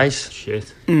very nice.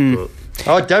 Shit.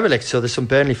 Oh, derelict. So there's some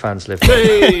Burnley fans living.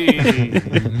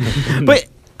 But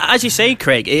as you say,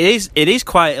 Craig, it is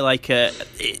quite like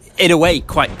in a way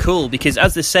quite cool because,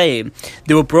 as they're saying,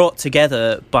 they were brought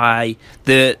together by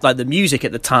the music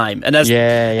at the time, and as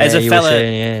a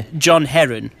fella, John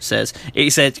Heron says, he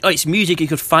said, "Oh, it's music you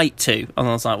could fight to," and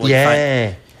I was like, "Well,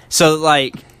 fight." So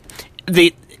like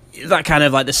that kind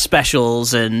of like the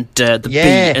specials and the beat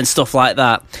and stuff like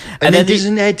that. And then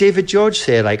doesn't David George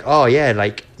say like, oh yeah,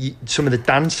 like some of the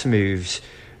dance moves,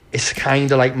 it's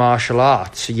kind of like martial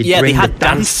arts. So you bring the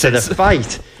dance to the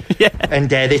fight. And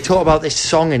they talk about this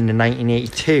song in the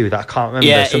 1982 that I can't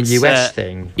remember, some US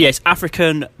thing. Yeah, it's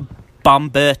African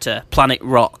Bamberta, Planet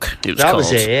Rock. That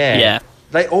was it, yeah.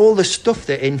 Like all the stuff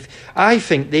I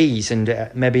think these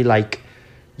and maybe like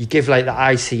you give like the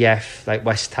ICF, like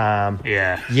West Ham,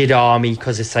 Yid Army,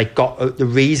 because it's like got the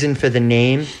reason for the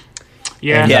name.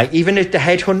 Yeah. Like, even if the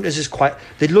Headhunters is quite...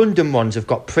 The London ones have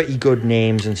got pretty good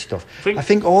names and stuff. I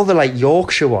think all the like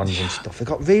Yorkshire ones and stuff, they've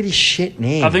got really shit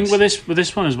names. I think with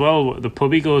this one as well, the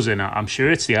pub he goes in, I'm sure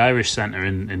it's the Irish Centre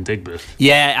in Digbeth.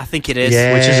 Yeah, I think it is.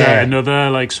 Yeah. Which is another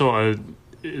like sort of...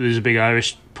 There's a big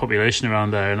Irish population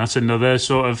around there, and that's another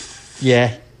sort of...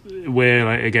 Yeah. Where,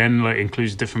 like, again, like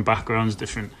includes different backgrounds,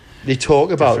 different... They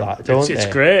talk about that, don't they? It's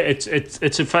great.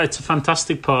 It's a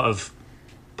fantastic part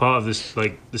of this,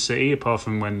 like the city, apart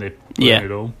from when they play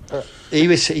it all.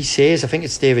 He says, I think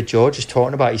it's David George is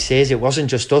talking about. He says it wasn't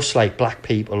just us, like black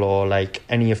people or like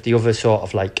any of the other sort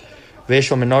of like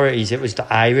racial minorities. It was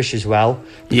the Irish as well,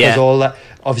 because all that.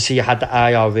 Obviously, you had the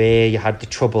IRA, you had the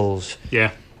Troubles.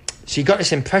 Yeah. So you got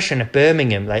this impression of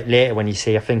Birmingham, like later when you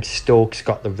see, I think Stokes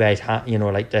got the red hat, you know,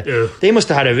 like they must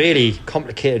have had a really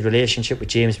complicated relationship with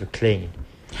James McLean.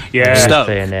 Yeah,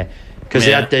 playing there because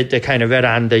they had the kind of red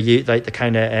hand, like the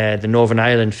kind of the Northern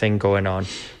Ireland thing going on.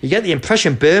 You get the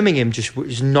impression Birmingham just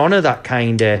was none of that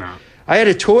kind of. No. I had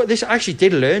a tour. This I actually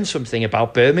did learn something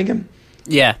about Birmingham.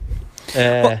 Yeah.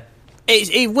 Well,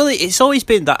 it's always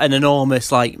been that an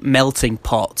enormous like melting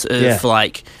pot of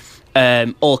like.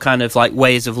 All kind of like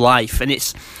ways of life, and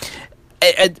it's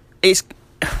it's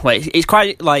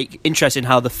quite like interesting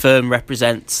how the film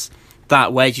represents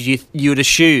that. Where you would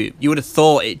have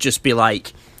thought it'd just be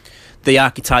like the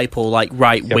archetypal like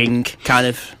right wing kind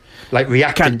of like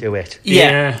reacting to it.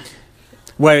 Yeah.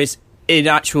 Whereas in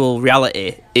actual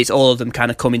reality, it's all of them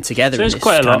kind of coming together. So there's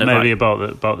quite a lot maybe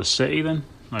about the city then.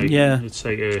 Like, it's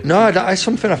like no, that's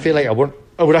something I feel like I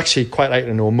would actually quite like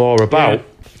to know more about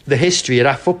the history of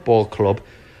that football club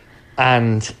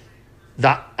and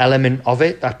that element of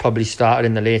it that probably started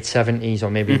in the late 70s or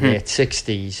maybe late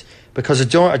 60s,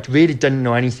 because I really didn't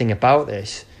know anything about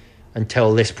this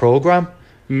until this programme.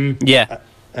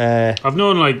 I've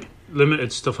known like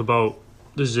limited stuff about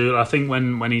the zoo. I think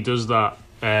when he does that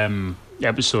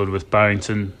episode with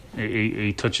Barrington,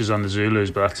 he touches on the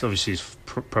Zulus, but that's obviously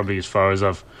probably as far as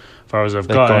I've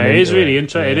got. It is really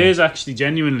interesting. It is actually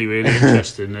genuinely really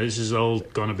interesting. This is all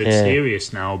gone a bit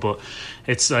serious now, but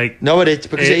it's like no, it is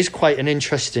because it is quite an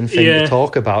interesting thing to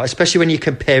talk about, especially when you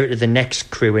compare it to the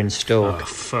next crew in Stoke. Oh,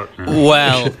 fuck no.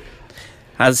 Well,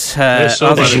 as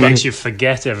it makes you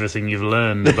forget everything you've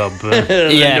learned about Burn.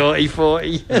 The naughty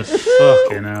 40.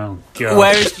 Fucking hell.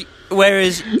 God.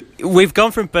 Whereas we've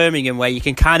gone from Birmingham, where you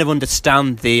can kind of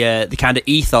understand the kind of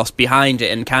ethos behind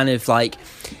it and kind of like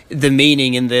the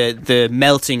meaning and the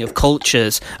melting of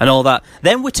cultures and all that.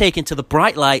 Then we're taken to the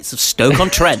bright lights of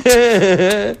Stoke-on-Trent.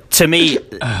 to me,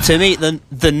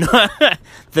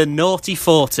 the naughty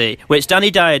 40, which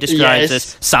Danny Dyer describes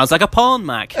as sounds like a porn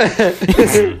mag.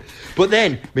 But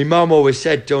then, my mum always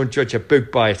said, don't judge a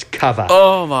book by its cover.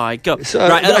 Oh my God. So,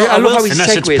 right, I love how he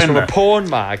segues from a porn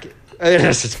mag.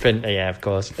 Unless it's Pinter, yeah, of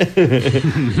course. He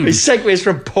segues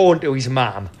from porn to his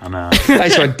mum. I know.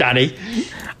 Nice one, Danny.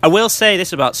 I will say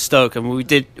this about Stoke, and we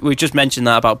just mentioned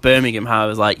that about Birmingham, how I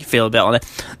was like, feel a bit on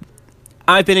it.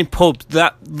 I've been in pubs,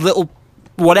 that little...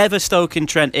 Whatever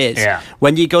Stoke-on-Trent is,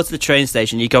 when you go to the train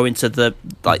station, you go into the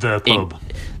like the pub.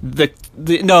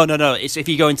 No. It's if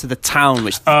you go into the town,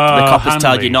 which the coppers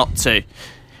tell you not to.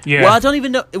 Yeah. Well, I don't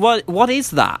even know what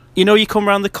is that. You know, you come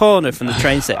around the corner from the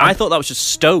train station. I thought that was just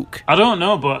Stoke. I don't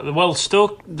know, but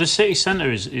Stoke, the city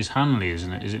centre is Hanley,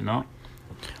 isn't it? Is it not?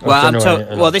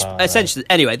 Well, this essentially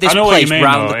anyway. This I know place what you mean,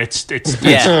 round. though.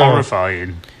 It's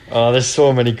horrifying. Oh, there's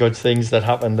so many good things that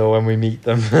happen though when we meet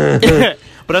them.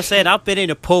 But I'm saying I've been in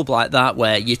a pub like that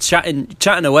where you're chatting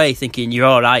away, thinking you're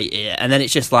all right here, and then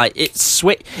it's just like it's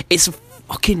a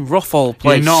fucking rough old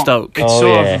place, Stoke. It's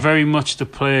sort of very much the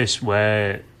place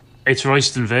where it's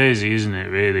Royston Vasey, isn't it?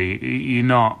 Really, you're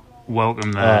not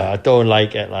welcome there. I don't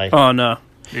like it. Like, oh no.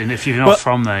 And if you're not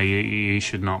from there, you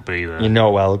should not be there. You're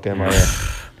not welcome. Are you?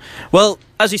 Well,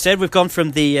 as you said, we've gone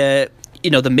from the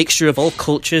the mixture of all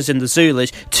cultures in the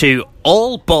Zulus to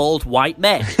all bald white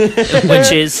men,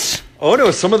 which is... Oh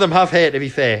no, some of them have hair, to be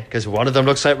fair, because one of them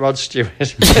looks like Rod Stewart.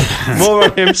 More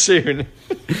on him soon.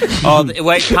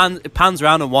 Where it pans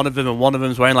around on one of them, and one of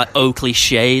them's wearing like Oakley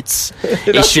shades.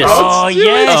 It's just... Oh,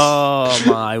 yes! Oh,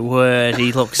 my word,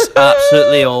 he looks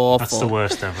absolutely awful. That's the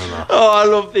worst ever, though. Oh, I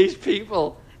love these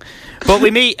people. But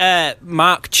we meet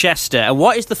Mark Chester, and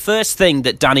what is the first thing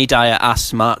that Danny Dyer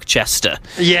asks Mark Chester?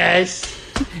 Yes.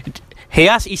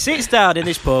 He sits down in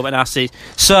this pub and asks,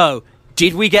 so,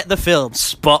 did we get the film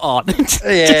spot on?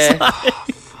 Yeah.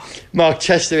 Mark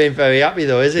Chester ain't very happy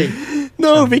though, is he?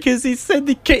 No, because he said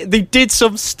they did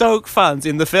some Stoke fans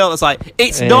in the film. It's like,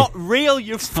 it's not real,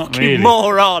 you fucking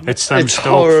moron. It's them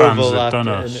Stoke fans that done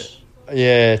us.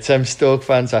 Yeah, it's them Stoke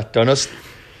fans that done us.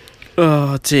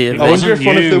 Oh dear. I wonder if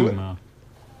one of them...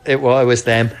 It was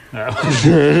them.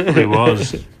 It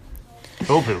was. I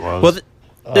hope it was. Well,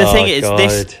 the thing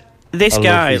is, this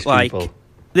guy, like, people.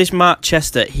 This Mark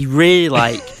Chester, he really,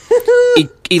 like,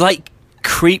 he like,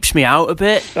 creeps me out a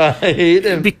bit. I hate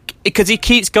him. Because he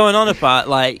keeps going on about,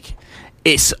 like,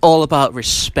 it's all about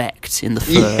respect in the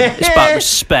film. Yeah. It's about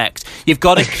respect. You've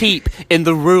got to keep in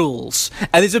the rules.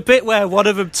 And there's a bit where one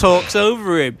of them talks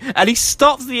over him, and he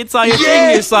stops the entire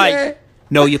thing. It's like,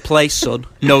 know your place, son.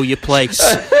 Know your place.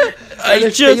 And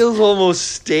it feels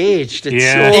almost staged.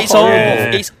 It's awful.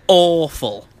 It's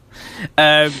awful.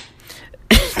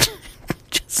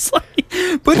 Just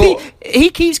like, but he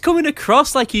keeps coming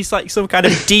across like he's like some kind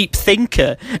of deep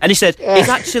thinker, and he said it's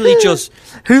actually just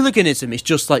hooliganism is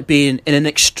just like being in an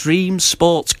extreme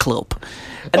sports club,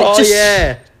 and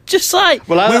just like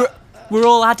we're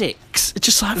all addicts. It's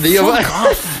just like fuck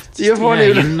off. The other one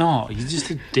you're not. You're just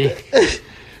a dick.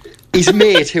 His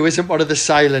mate, who isn't one of the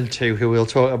silent two, who we'll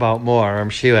talk about more, I'm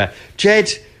sure, Jed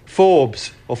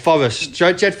Forrest,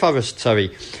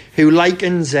 who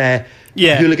likens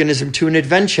hooliganism to an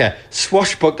adventure.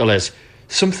 Swashbucklers.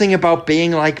 Something about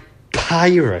being like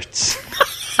pirates.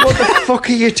 What the fuck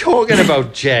are you talking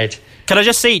about, Jed? Can I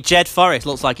just see Jed Forrest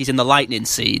looks like he's in the lightning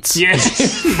seeds?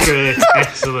 Yes, great,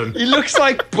 excellent. He looks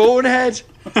like Bonehead.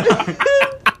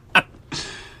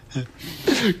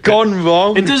 Gone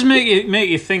wrong. It does make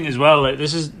you think as well. Like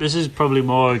this is probably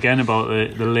more again about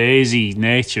the lazy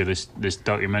nature this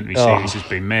documentary series has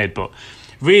been made, but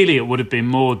really it would have been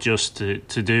more just to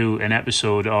do an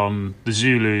episode on the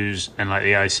Zulus and like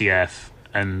the ICF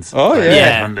and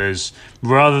Hunters,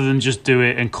 rather than just do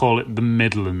it and call it the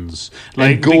Midlands.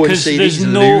 Like, because there's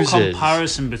no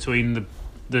comparison between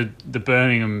the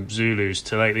Birmingham Zulus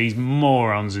to like these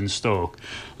morons in Stoke.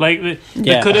 Like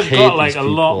they could have got like a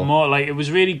lot more. Like it was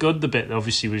really good, the bit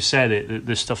obviously we've said it,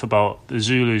 the stuff about the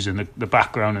Zulus and the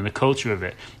background and the culture of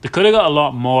it. They could have got a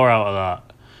lot more out of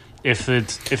that if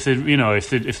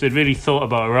they'd really thought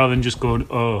about it, rather than just going,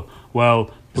 oh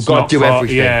well, we've got to do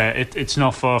everything. Yeah, it's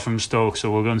not far from Stoke,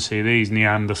 so we're going to see these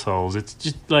Neanderthals. It's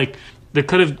just like they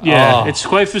could have. Yeah, it's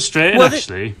quite frustrating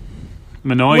actually.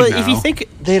 I'm annoyed now. If you think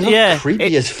they look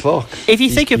creepy as fuck. If you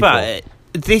think about it,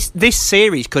 this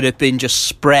series could have been just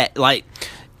spread like.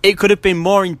 It could have been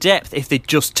more in depth if they'd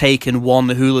just taken one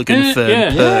hooligan per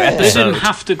episode. They didn't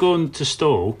have to go into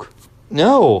Stoke.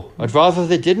 No, I'd rather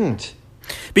they didn't.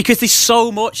 Because there's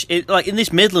so much, like in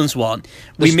this Midlands one,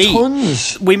 there's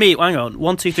tons. We meet, hang on,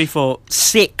 1, 2, 3, 4,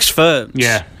 6 firms.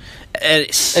 Yeah.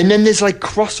 And then there's like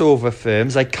crossover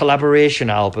firms, like collaboration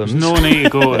albums. There's no need to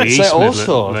go to the East like all Midlands.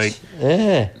 sorts. Like,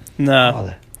 yeah.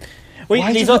 No.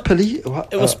 Why did the police...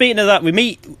 Well, speaking of that, we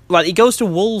meet... Like, he goes to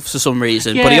Wolves for some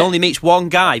reason, but he only meets one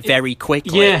guy very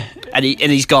quickly. Yeah. And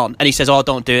he's gone. And he says, oh,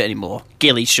 don't do it anymore.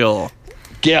 Gilly Shaw.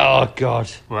 Oh,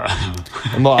 God.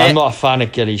 I'm not a fan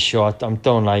of Gilly Shaw. I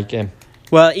don't like him.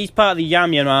 Well, he's part of the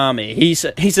Yam Yam Army. He's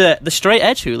the straight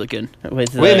edge hooligan.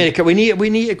 Wait a minute, we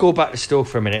need to go back to Stoke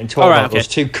for a minute and talk about those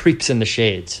two creeps in the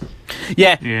shades.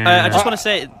 Yeah. I just want to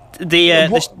say...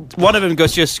 one of them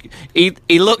goes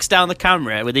he looks down the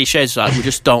camera with these shades like, we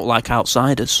just don't like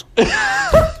outsiders.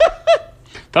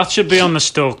 That should be on the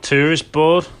Stoke tourist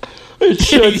board. It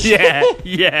should.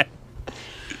 yeah.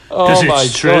 Oh my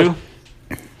it's true. God.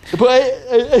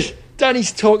 But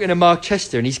Danny's talking to Mark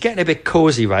Chester and he's getting a bit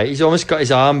cosy, right? He's almost got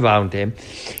his arm round him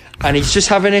and he's just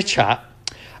having a chat.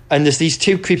 And there's these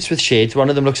two creeps with shades. One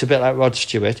of them looks a bit like Rod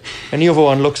Stewart, and the other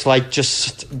one looks like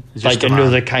just like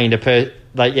another kind of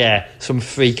some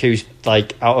freak who's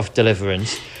like out of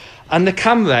Deliverance. And the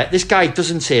camera, this guy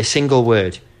doesn't say a single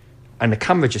word, and the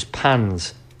camera just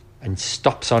pans and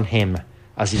stops on him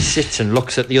as he sits and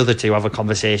looks at the other two have a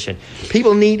conversation.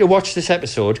 People need to watch this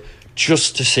episode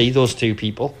just to see those two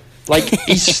people. Like,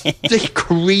 he's like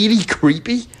really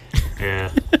creepy. Yeah.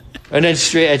 And then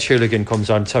Straight Edge Hooligan comes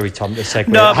on. Sorry, Tom, the segue.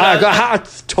 No, I had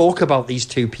to talk about these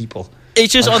two people.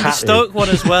 It's just on the Stoke one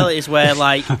as well, is where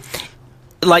like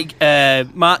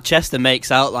Mark Chester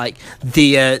makes out like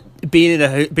the being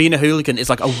a hooligan is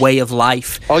like a way of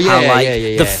life. Oh yeah, how, like,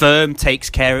 yeah. The firm takes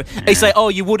care of. It's like, oh,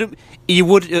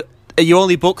 you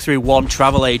only book through one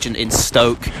travel agent in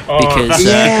Stoke because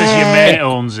your mate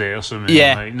owns it or something.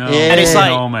 Yeah, like, no, and it's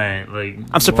like, no, mate. Like,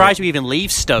 I'm surprised you even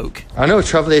leave Stoke. I know a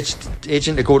travel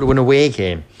agent to go to an away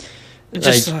game.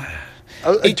 Just. Do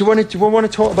you want to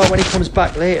talk about when he comes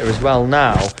back later as well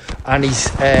now? And he's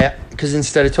because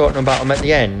instead of talking about him at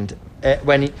the end,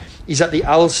 when he's at the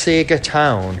Alsager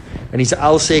Town and he's at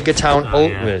Alsager Town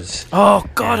Ultras. Yeah. Oh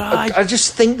God! I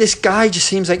just think this guy just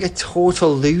seems like a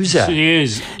total loser. He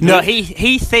is. No,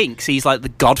 he thinks he's like the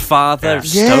Godfather of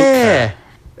Stoke. Yeah.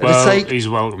 Well, it's like, he's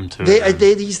welcome to it.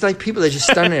 These like people are just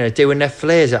standing there doing their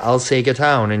flares at Alsager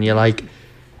Town, and you're like,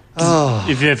 oh.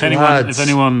 If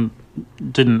anyone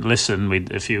didn't listen,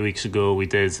 a few weeks ago we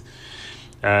did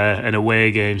an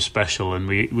away game special, and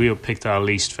we picked our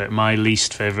my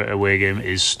least favourite away game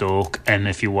is Stoke, and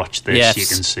if you watch this you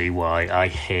can see why I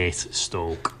hate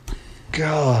Stoke.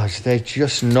 God, they're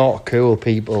just not cool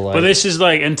people. Like. But this is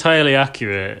like entirely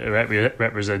accurate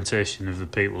representation of the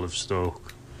people of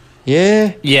Stoke.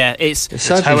 Yeah, it's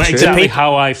exactly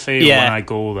how I feel when I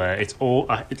go there. It's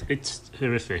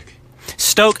horrific.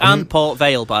 Stoke and Port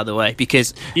Vale, by the way,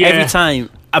 because every time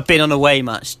I've been on a away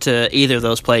match to either of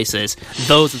those places,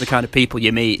 those are the kind of people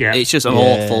you meet. Yeah. It's just an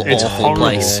awful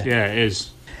place. Yeah, it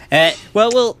is.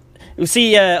 We'll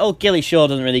see. Old Gilly Shaw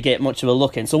doesn't really get much of a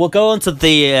look in, so we'll go on to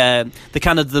the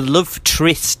kind of the love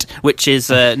tryst, which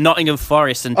is Nottingham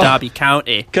Forest and Derby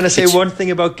County. Can I say one thing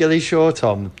about Gilly Shaw,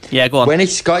 Tom? Yeah, go on. When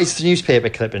he's got his newspaper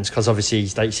clippings, because obviously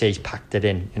he's, like you say, he's packed it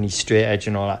in and he's straight edge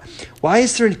and all that. Why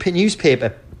is there a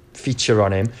newspaper feature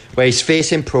on him where he's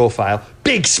facing profile,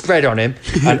 big spread on him,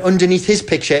 and underneath his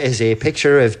picture is a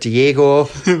picture of Diego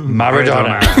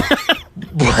Maradona?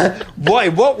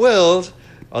 What world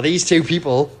are these two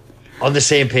people on the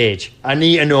same page. I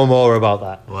need to know more about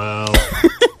that. Well,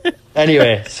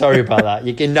 anyway, sorry about that.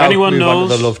 You can now anyone move on to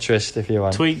knows, the love tryst if you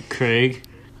want. tweet Craig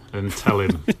and tell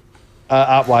him.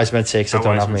 At Wise Men Say, 'cause I At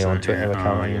don't Wise have Men my Say, own Twitter yeah.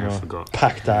 account Oh, yeah, anymore. I forgot.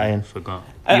 Pack that in. Forgot.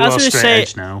 I You was are gonna straight say-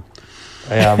 edge now.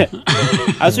 I am.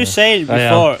 As we were saying I am.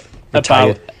 before about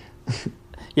Retired.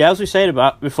 as we said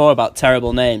about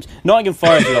terrible names. Nottingham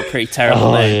Forest have got pretty terrible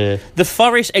Oh, names. yeah. The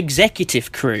Forest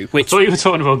Executive Crew, I which thought you were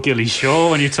talking about Gilly Shaw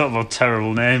when you talked about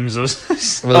terrible names. Well, that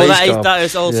he's is got- that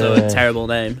is also yeah. a terrible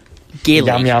name. Gilly.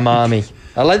 Yam Yam Army.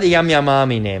 I like the Yam Yam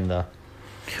Army name though.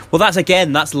 Well, that's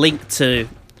linked to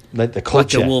Like the like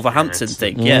culture. the Wolverhampton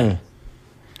thing. Mm. Yeah.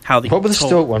 How they What were the talk.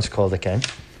 Stoke ones called again?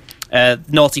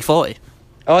 Naughty 40.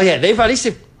 Oh yeah, they've at least.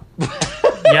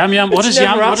 Yam Yam. What It's does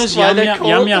Yam? never What does asked why Yam they're Yam? called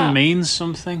Yam Yam that. means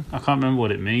something. I can't remember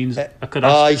what it means. I could Oh,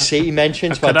 I ask. see. He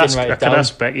mentions, I but could I ask. didn't write I it could down.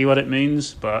 ask Becky what it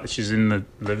means, but she's in the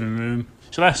living room.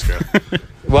 Shall I ask her?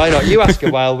 Why not? You ask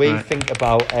her while we Right. think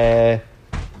about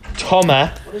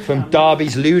Thomas from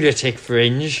Derby's Lunatic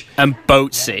Fringe. And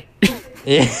Boatsy.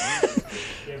 Yeah.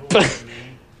 But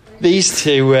these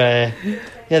two,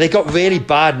 they got really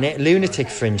bad Lunatic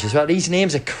Fringe as well. These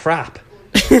names are crap.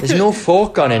 There's no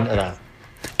fork gone into that.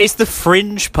 It's the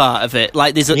fringe part of it.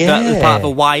 Like there's a Yeah. part of a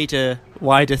wider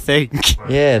thing.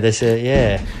 Yeah,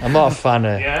 I'm not a fan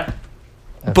of. Yeah.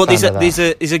 But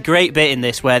there's a great bit in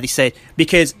this where they say,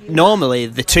 because normally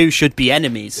the two should be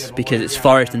enemies because it's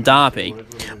Forest and Derby,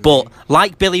 but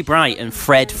like Billy Bright and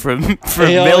Fred from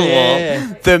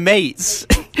Millwall, they're mates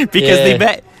because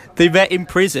they met in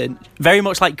prison, very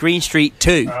much like Green Street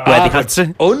 2, where they had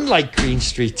to. Unlike Green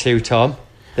Street 2, Tom,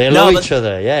 they No, love but- each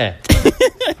other. Yeah.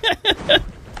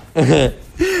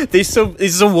 There's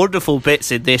some wonderful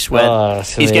bits in this where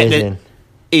That's he's amazing.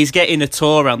 getting a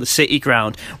tour around the city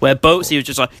ground where Boatsy was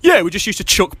just like, yeah, we just used to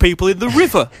chuck people in the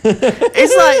river.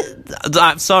 It's like,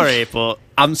 I'm sorry, but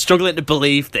I'm struggling to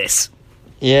believe this.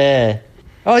 Yeah.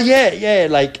 Oh,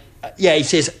 yeah. He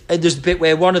says there's a bit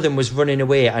where one of them was running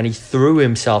away and he threw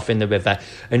himself in the river.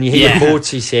 And you hear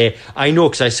Boatsy say, I know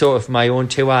because I saw it with my own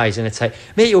two eyes. And it's like,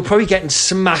 mate, you're probably getting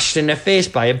smashed in the face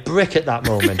by a brick at that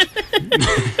moment.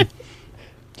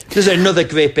 There's another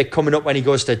great bit coming up when he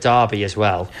goes to Derby as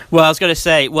well. Well, I was going to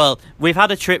say, we've had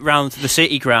a trip round the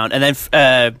city ground, and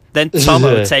then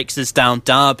Tomo takes us down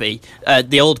Derby,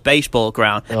 the old baseball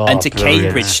ground, and to brilliant.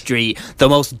 Cambridge Street, the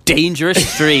most dangerous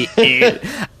street.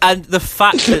 And the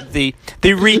fact that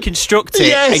they reconstruct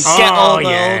it and get all the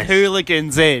old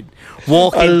hooligans in,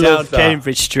 walking down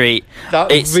Cambridge Street. That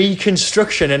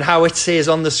reconstruction and how it says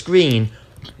on the screen,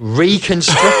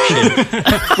 reconstruction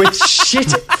with shit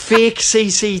fake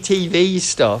CCTV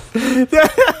stuff.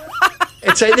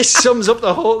 It's like this sums up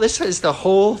the whole. This is the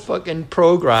whole fucking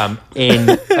program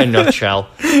in a nutshell.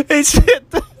 It's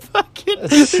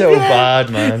so bad,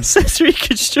 man. It says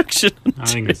reconstruction. I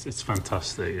think it's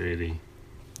fantastic, really.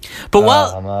 But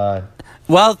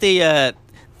while the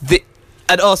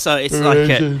and also it's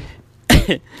like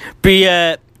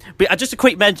just a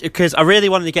quick mention because I really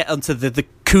wanted to get onto the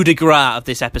coup de grace of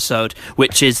this episode,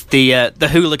 which is the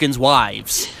hooligans'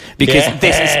 wives, because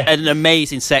this is an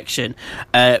amazing section.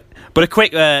 But a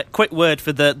quick word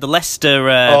for the Leicester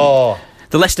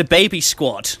the Leicester baby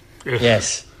squad.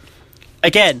 Yes.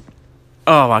 Again.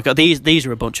 Oh my god, these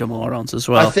are a bunch of morons as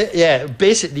well.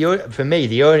 Basically, for me,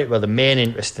 the main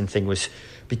interesting thing was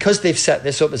because they've set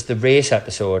this up as the race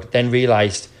episode, then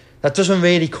realised that doesn't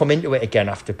really come into it again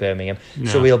after Birmingham. No.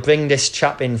 So we'll bring this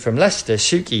chap in from Leicester,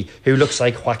 Suki, who looks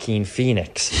like Joaquin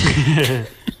Phoenix,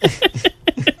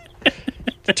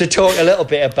 to talk a little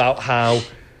bit about how,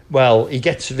 well, he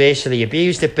gets racially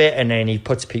abused a bit and then he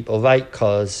puts people right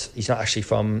because he's not actually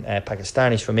from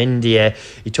Pakistan, he's from India.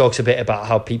 He talks a bit about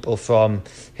how people from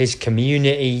his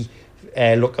community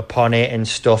look upon it and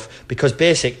stuff, because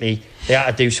basically they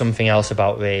had to do something else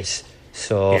about race.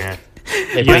 So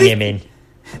they bring him in.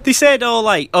 They said,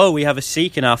 we have a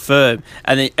Sikh in our firm,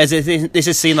 and this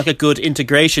is seen like a good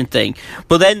integration thing.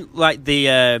 But then,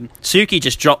 the Suki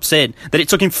just drops in that it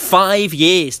took him 5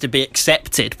 years to be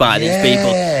accepted by these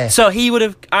people. So he would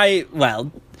have,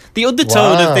 the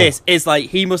undertone of this is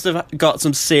he must have got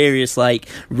some serious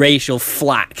racial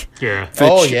flack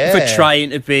for trying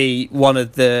to be one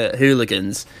of the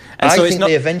hooligans. And I so think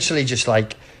they eventually just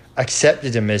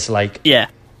accepted him as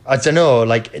I don't know,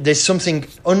 there's something,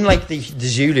 unlike the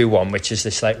Zulu one, which is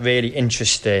this really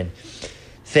interesting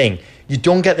thing, you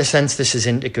don't get the sense this is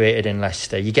integrated in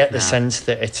Leicester. You get the sense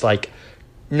that it's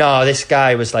no, this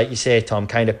guy was, like you say, Tom,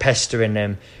 kind of pestering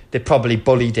him. They probably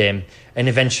bullied him and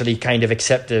eventually kind of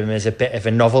accepted him as a bit of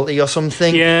a novelty or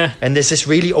something. Yeah. And there's this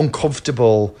really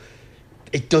uncomfortable,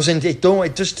 it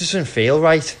just doesn't feel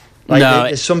right. Like, No,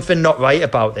 there's something not right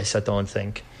about this, I don't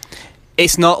think.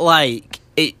 It's not like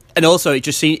it, and also it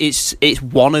just seems it's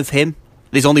one of him.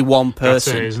 There's only one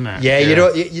person, That's it, isn't it? Yeah, you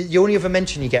know, the only other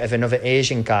mention you get of another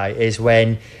Asian guy is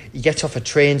when he gets off a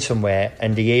train somewhere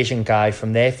and the Asian guy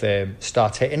from their firm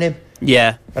starts hitting him.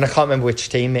 Yeah, And I can't remember which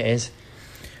team it is.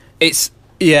 it's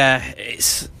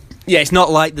not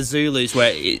like the Zulus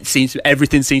where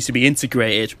everything seems to be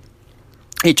integrated.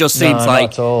 It just seems not like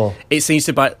at all. it seems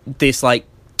to be this like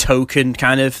token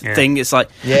kind of thing. It's like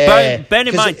bear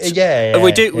in mind,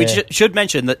 we should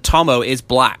mention that Tomo is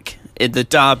black in the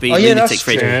Derby Lunatic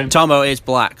Fringe. true. Tomo is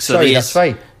black, so Sorry, that's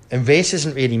right. And race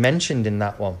isn't really mentioned in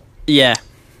that one. Yeah,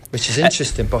 Which is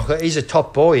interesting, but he's a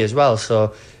top boy as well,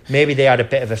 so maybe they had a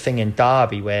bit of a thing in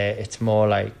Derby where it's more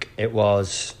like it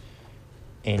was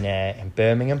in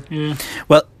Birmingham. Yeah.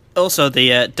 well, also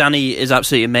the Danny is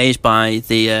absolutely amazed by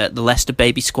the Leicester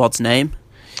baby squad's name.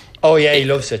 Oh yeah, he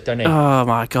loves it, doesn't he? Oh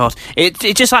my god! It's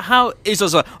just like how it's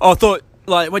just like, oh, I thought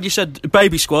like when you said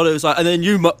baby squad, it was like, and then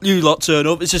you lot turn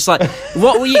up. It's just like,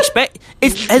 what were you expect?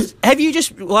 Have you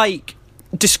just like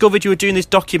discovered you were doing this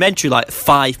documentary like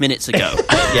 5 minutes ago?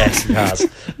 Yes, he has.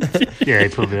 Yeah, he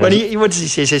probably When has. what does he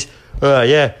say? He says, "Oh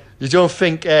yeah, you don't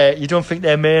think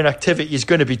their main activity is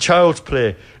going to be child's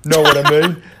play? Know what I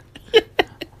mean?"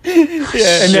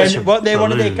 And then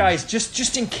one of their guys,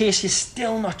 just in case you're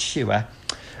still not sure,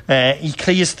 he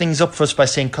clears things up for us by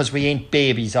saying, "Because we ain't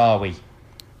babies, are we?"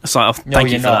 It's like, oh, No, thank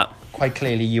you you're for not. Quite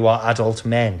clearly, you are adult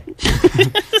men.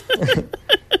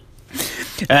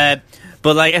 that.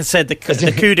 But like I said, the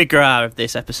coup de grace of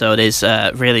this episode is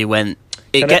really when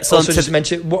it gets on also to just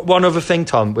mention one other thing,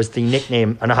 Tom, was the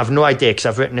nickname, and I have no idea because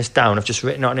I've written this down. I've just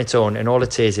written it on its own, and all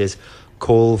it says is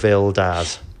Colville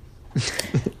Daz.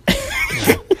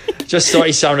 Just thought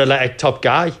he sounded like a top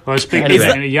guy. Well, speaking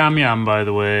Anyway. of Yam Yam, by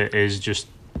the way, is just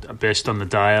based on the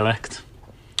dialect.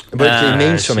 But it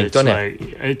means So something, it's doesn't like,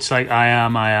 it? It's like I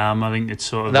am. I think it's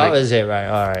sort of That like, was it, right?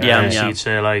 All right. Yeah, so yeah. you'd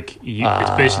say like it's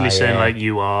basically saying yeah. like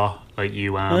you are, like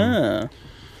you am.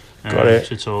 Got it.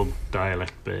 So it's all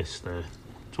dialect based there.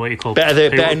 It's what you call Better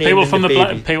name people than from the the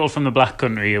baby. people from the black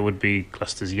country. It would be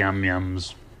classed as yam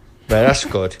yams. Right, that's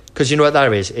good. Because you know what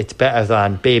that is? It's better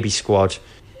than Baby Squad,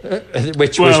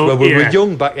 which was when we were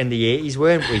young back in the 80s,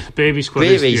 weren't we? Baby Squad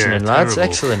Great is reasoning, lads.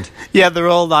 terrible. Excellent. yeah, they're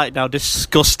all like now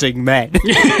disgusting men.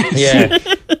 Yeah.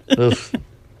 Oof.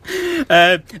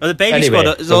 The baby Anyway,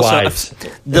 squad is the also wives.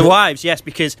 the wives, yes,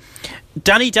 because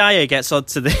Danny Dyer gets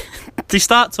onto the. They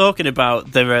start talking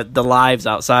about the lives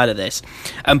outside of this,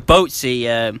 and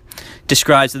Boatsy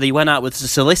describes that he went out with a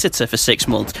solicitor for 6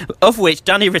 months, of which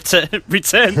Danny returns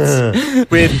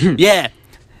with, yeah,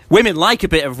 women like a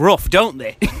bit of rough, don't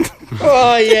they?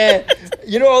 Oh, yeah.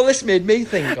 You know, all this made me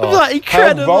think of Like,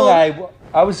 incredible. how wrong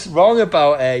I was wrong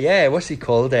about, what's he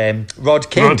called? Rod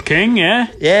King. Rod King, yeah.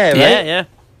 Yeah, right? Yeah.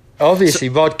 Obviously,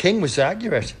 Rod King was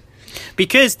accurate.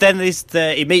 Because then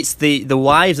he meets the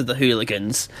wives of the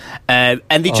hooligans, and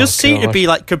they just seem to God. be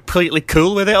like completely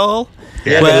cool with it all.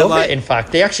 Yeah, Where, they love like- it, in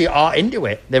fact. They actually are into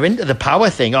it. They're into the power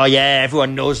thing. Oh, yeah,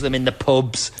 everyone knows them in the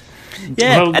pubs.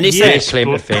 Yeah, Well, and he They says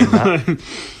claim to fame that.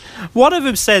 one of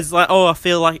them says like, "Oh, I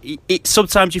feel like it.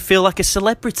 Sometimes you feel like a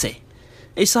celebrity."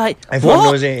 It's like Everyone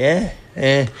what? knows it,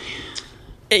 yeah.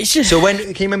 It's just So can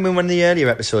you remember in one of the earlier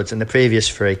episodes in the previous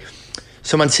 3,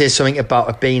 someone says something about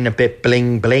it being a bit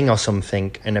bling bling or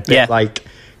something, and a bit like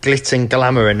glitz and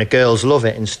glamour, and the girls love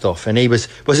it and stuff. And he was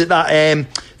it that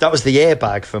that was the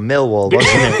airbag from Millwall,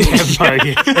 wasn't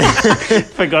it?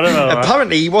 Forgot about that.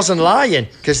 Apparently he wasn't lying,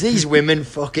 because these women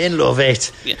fucking love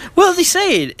it. Well, he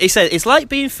said it's like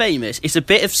being famous. It's a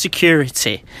bit of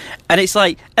security, and it's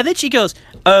like, and then she goes,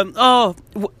 I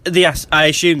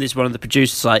assume this is one of the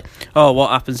producers. Like, oh, what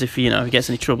happens if he gets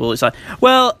any trouble? It's like,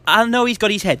 well, I know he's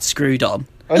got his head screwed on.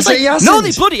 It's so like, he hasn't. no,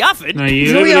 they bloody haven't. No, No, he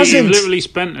you hasn't. literally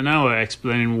spent an hour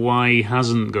explaining why he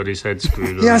hasn't got his head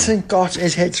screwed on. He hasn't got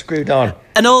his head screwed on.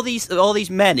 And all these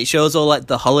men, it shows all like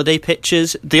the holiday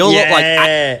pictures. They all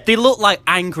look like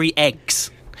angry eggs.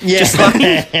 Yeah. Just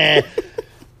like,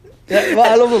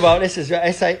 What I love about this is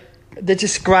it's like they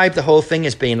describe the whole thing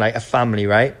as being like a family,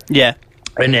 right? yeah.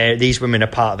 And these women are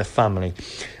part of the family.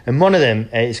 And one of them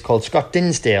is called Scott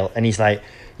Dinsdale, and he's like,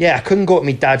 yeah, I couldn't go to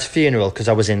my dad's funeral because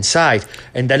I was inside.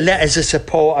 And the letters of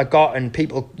support I got, and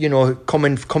people,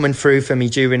 coming through for me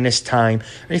during this time.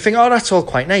 And you think, oh, that's all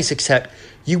quite nice, except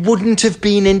you wouldn't have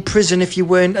been in prison if you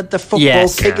weren't at the football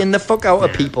kicking the fuck out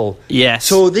of people. Yes.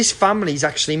 So this family's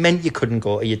actually meant you couldn't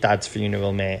go to your dad's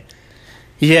funeral, mate.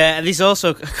 Yeah, and there's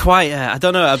also quite. I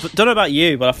don't know about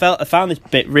you, but I found this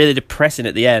bit really depressing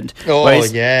at the end. Oh, Where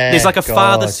yeah, there's like a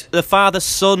God. father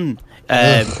son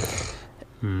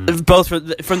Both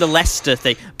from the Leicester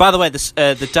thing. By the way,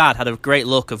 the dad had a great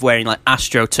look of wearing like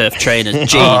AstroTurf trainers,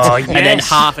 jeans, yes. and then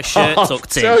half a shirt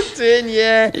tucked in. Tucked in,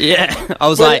 yeah. Yeah, I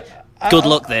was like, good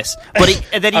luck this. But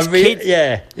then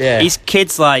his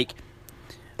kids like,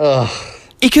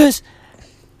 he goes,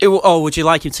 would you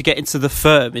like him to get into the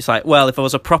firm? He's like, well, if I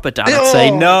was a proper dad, I'd say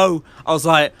no. I was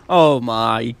like, oh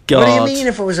my God. What do you mean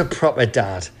if I was a proper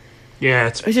dad? Yeah,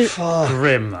 it's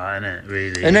grim, that, isn't it,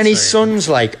 really? And then his son's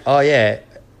like, oh yeah,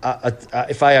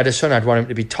 if I had a son, I'd want him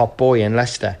to be top boy in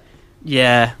Leicester.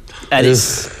 Yeah. And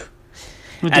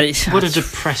what a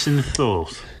depressing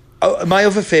thought. Oh, my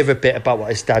other favourite bit about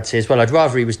what his dad says, well, I'd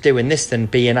rather he was doing this than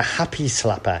being a happy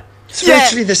slapper. It's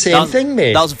literally the same thing,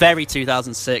 mate. That was very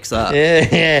 2006, that.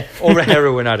 Yeah. Or a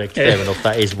heroin addict. Fair enough,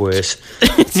 that is worse.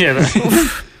 Yeah.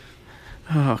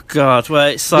 Oh, God. Well,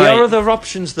 it's like... There are other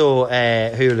options, though,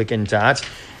 hooligan dad.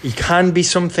 He can be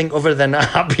something other than a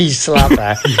happy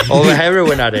slapper or a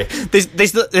heroin addict.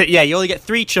 You only get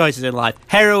 3 choices in life.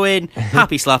 Heroin,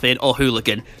 happy slapping, or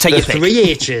hooligan. Take your pick. 3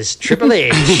 H's, Triple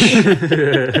H.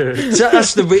 So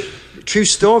that's the true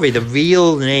story. The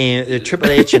real name, the Triple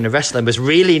H in the wrestling was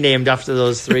really named after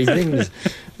those 3 things.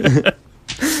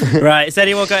 Right, has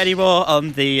anyone got any more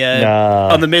on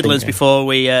the Midlands before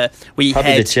we head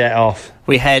to jet off?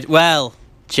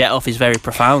 Jet off is very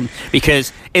profound,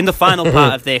 because in the final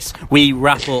part of this we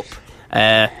wrap up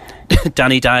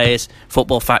Danny Dyer's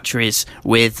Football Factories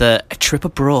with a trip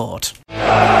abroad.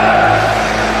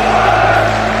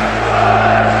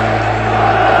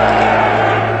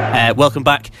 Welcome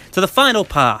back to the final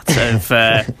part of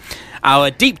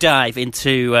our deep dive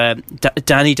into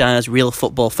Danny Dyer's Real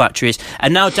Football Factories.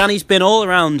 And now Danny's been all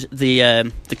around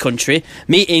the country,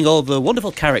 meeting all the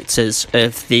wonderful characters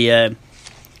of the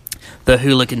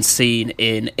hooligan scene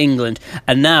in England,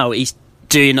 and now he's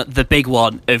doing the big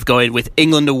one of going with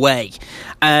England away.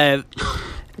 And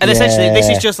essentially this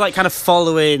is just like kind of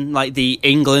following like the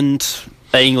England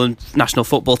national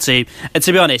football team. And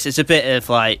to be honest, it's a bit of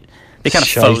like, they kind of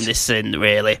phone this in,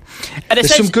 really. And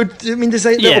there's some good, there's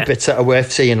like little bits that are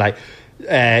worth seeing, like,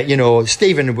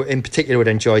 Stephen in particular would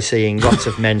enjoy seeing lots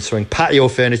of men throwing patio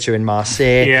furniture in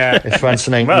Marseille. Yeah. France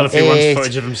 98. Well, if he wants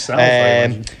footage of himself,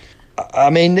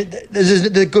 I mean, there's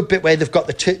a good bit where they've got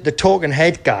the talking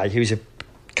head guy, who's a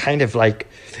kind of like,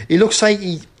 he looks like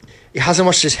he hasn't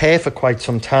washed his hair for quite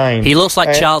some time. He looks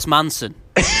like Charles Manson.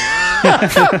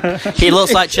 He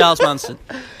looks like Charles Manson.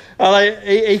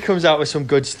 He comes out with some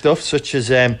good stuff, such as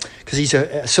because he's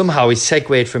somehow he's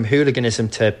segued from hooliganism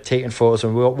to taking photos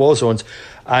in war zones.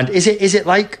 And is it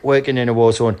like working in a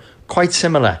war zone? Quite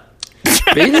similar.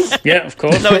 Really? Yeah, of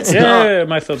course. No, it's not. Yeah,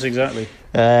 my thoughts exactly.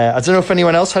 I don't know if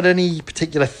anyone else had any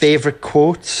particular favourite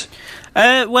quotes.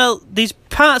 Well, these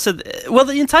parts of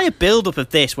the entire build-up of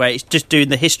this, where it's just doing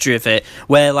the history of it,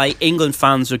 where like England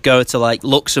fans would go to like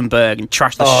Luxembourg and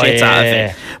trash the shit out of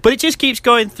it, but it just keeps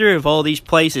going through of all these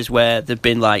places where they've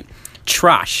been like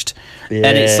trashed,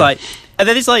 and it's like, and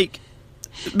then it's like,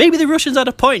 maybe the Russians had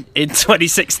a point in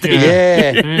 2016. Yeah,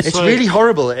 it's like, really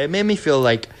horrible. It made me feel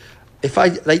like, if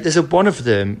I like, there's one of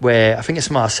them where I think it's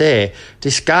Marseille.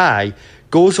 This guy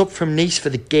goes up from Nice for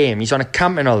the game. He's on a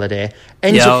camping holiday,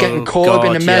 ends up getting caught up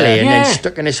in a melee and then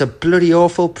stuck in this bloody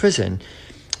awful prison.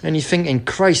 And you're thinking,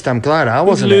 Christ, I'm glad I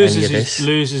wasn't in any of this.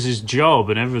 Loses his job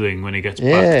and everything when he gets back.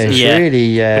 It's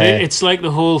really... But it's like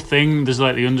the whole thing, there's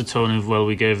like the undertone of, well,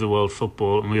 we gave the world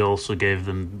football and we also gave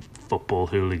them football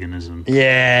hooliganism.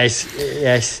 Yes.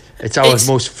 It's our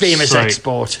most famous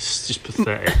export. It's just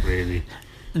pathetic, really.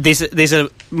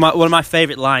 One of my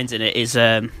favourite lines in it is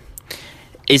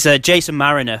Jason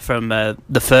Mariner from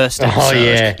the first episode. Oh,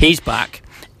 yeah. He's back.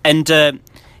 And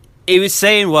he was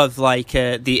saying what like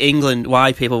the England,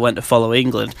 why people went to follow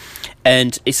England.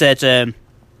 And he said,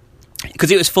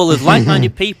 because it was full of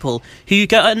like-minded people who you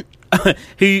get on,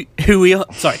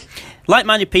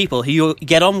 like-minded people who you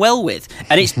get on well with.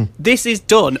 And this is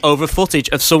done over footage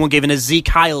of someone giving a Zeke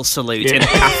Heil salute in a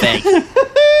cafe.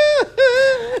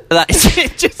 That is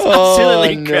just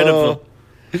absolutely incredible.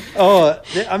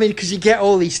 I mean, because you get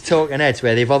all these talking heads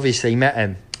where they've obviously met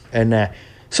him, and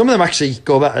some of them actually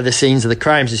go back to the scenes of the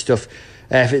crimes and stuff.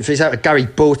 If it's out of Gary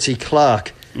Boaty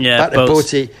Clark, back to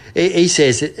Boaty, he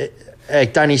says,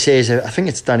 Danny says, I think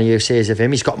it's Danny who says of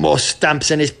him, he's got more stamps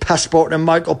in his passport than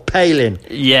Michael Palin.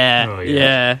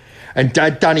 Yeah. And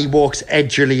Danny walks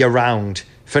edgily around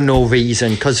for no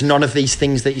reason, because none of these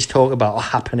things that he's talking about are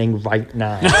happening right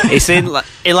now. It's in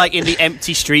the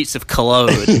empty streets of Cologne.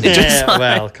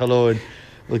 Cologne.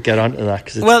 We'll get onto that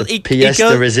because it's the pièce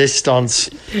de résistance.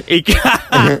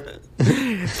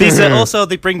 Also,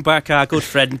 they bring back our good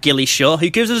friend Gilly Shaw, who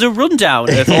gives us a rundown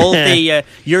of all the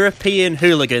European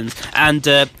hooligans. And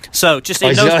so, just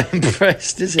he's not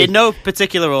impressed, is he? In no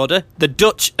particular order, the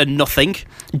Dutch are nothing,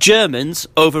 Germans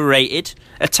overrated,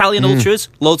 Italian ultras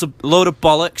load of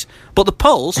bollocks, but the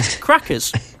Poles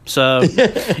crackers. So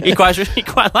he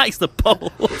quite likes the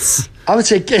Poles. I would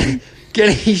say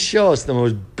Gilly Shaw's the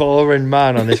most boring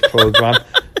man on this programme.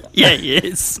 Yeah, he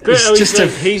is.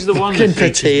 He's the one that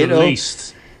features the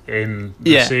least in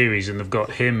the Yeah. series, and they've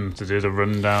got him to do the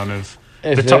rundown of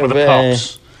the top of the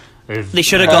pops. They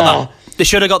should have got that. They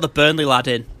should have got the Burnley lad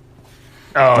in.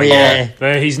 Oh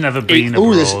yeah, he's never been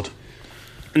abroad.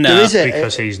 No, there is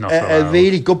because he's not allowed. a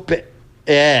really good bit.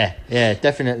 Yeah,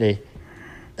 definitely.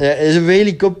 There's a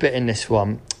really good bit in this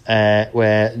one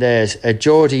where there's a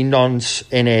Geordie nonce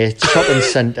in a shopping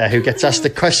centre who gets asked the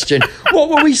question, "What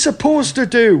were we supposed to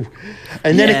do?"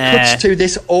 And then it cuts to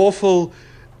this awful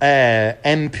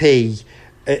MP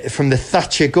from the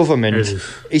Thatcher government.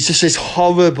 He's just this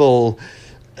horrible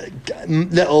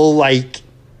little like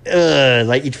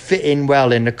he'd fit in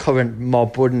well in the current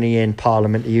mob, wouldn't he, in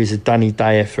Parliament, to use a Danny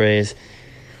Dyer phrase.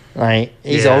 Like,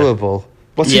 he's horrible.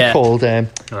 What's he called? I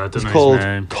don't he's know called his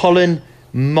name. Colin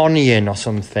Monion or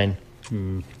something.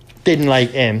 Didn't like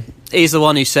him. He's the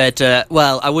one who said,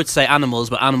 well, I would say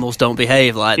animals, but animals don't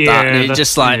behave like that. And it's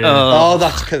just like, oh,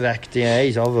 that's correct. Yeah,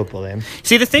 he's horrible, him.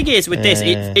 See, the thing is with this,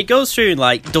 it goes through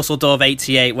like Dusseldorf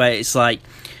 88, where it's like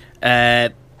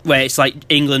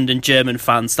England and German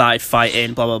fans started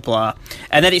fighting, blah, blah, blah.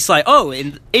 And then it's like,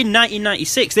 in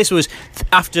 1996, this was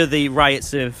after the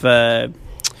riots of,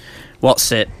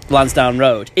 Lansdowne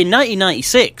Road. In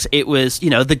 1996, it was,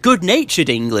 the good-natured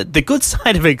England, the good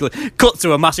side of England, cut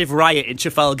to a massive riot in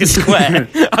Trafalgar Square.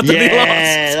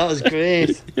 That was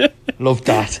great. Loved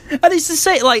that. And it's the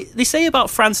same, like they say about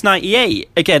France '98.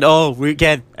 Again,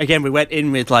 we went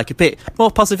in with like a bit more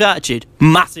positive attitude.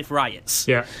 Massive riots.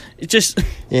 Yeah. It just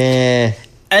And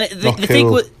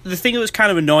the thing that was kind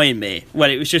of annoying me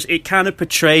when it kind of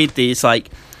portrayed these like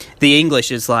the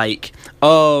English as like, we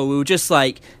were just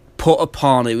like put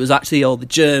upon. It was actually all the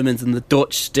Germans and the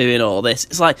Dutch doing all this.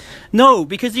 It's like, no,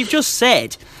 because you've just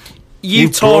said you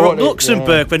tore up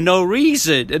Luxembourg for no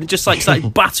reason and just like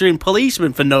started battering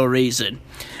policemen for no reason.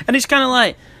 And it's kind of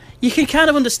like, you can kind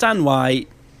of understand why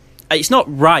it's not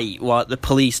right what the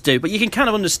police do, but you can kind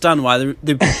of understand why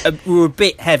they were a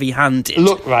bit heavy-handed.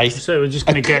 Look, right. So we're just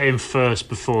going to get in first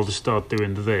before they start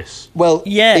doing this. Well,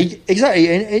 yeah, exactly.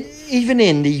 And even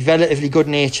in the relatively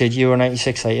good-natured Euro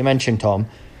 96, like you mentioned, Tom,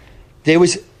 there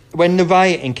was, when the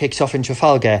rioting kicks off in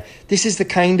Trafalgar, this is the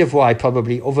kind of why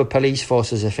probably other police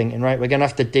forces are thinking, right, we're going to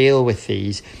have to deal with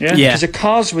these. Yeah. Because a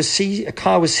car was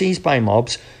seized by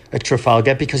mobs at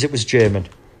Trafalgar because it was German.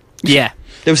 Yeah.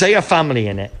 There was like a family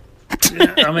in it.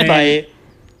 I mean,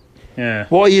 yeah.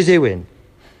 What are you doing?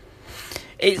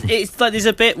 It's like there's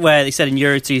a bit where they said in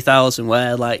Euro 2000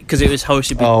 where like because it was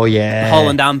hosted by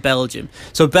Holland and Belgium,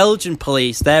 so Belgian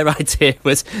police, their idea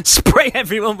was spray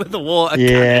everyone with the water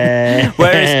cannon,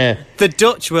 whereas the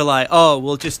Dutch were like,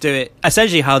 we'll just do it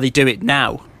essentially how they do it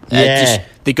now.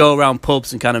 They go around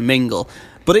pubs and kind of mingle,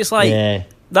 but it's like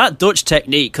that Dutch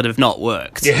technique could have not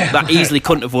worked. That easily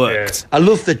couldn't have worked. I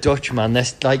love the Dutch, man.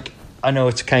 That's like, I know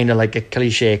it's kind of like a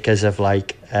cliche because of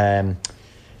like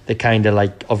the kind of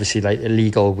like obviously like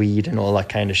illegal weed and all that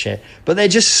kind of shit, but they're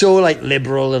just so like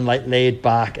liberal and like laid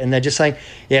back, and they're just like,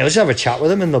 let's have a chat with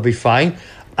them and they'll be fine.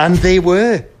 And they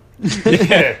were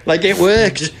like, it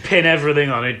worked. Just pin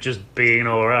everything on it just being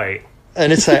all right,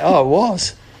 and it's like, it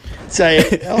was.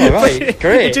 Say, right,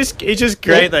 great. It's just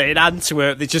great that in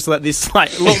Antwerp they just let this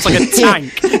like looks like a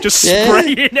tank just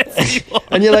spraying everyone.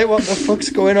 And you're like, what the fuck's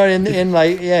going on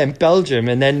in Belgium?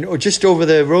 And then just over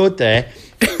the road there,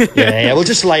 we'll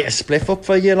just light a spliff up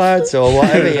for you lads or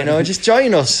whatever, just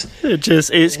join us.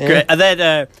 It's great. And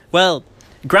then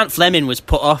Grant Fleming was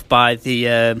put off by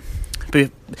the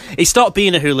he stopped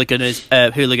being a hooligan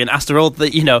after all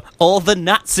the all the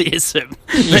Nazism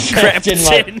that crept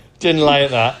in. Didn't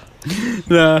like that.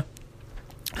 No.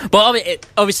 But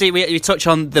obviously we touch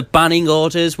on the banning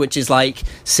orders, which is like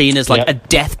seen as like a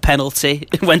death penalty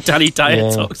when Danny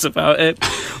Dyer talks about it.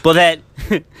 But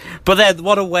then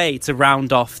what a way to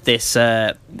round off this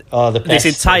this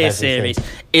entire series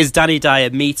is Danny Dyer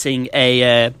meeting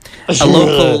a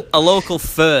local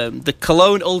firm, the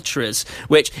Cologne Ultras,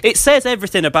 which it says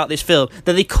everything about this film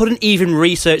that they couldn't even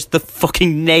research the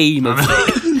fucking name of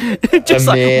it. Just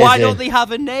like, why don't they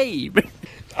have a name?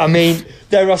 I mean,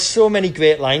 there are so many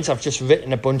great lines. I've just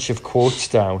written a bunch of quotes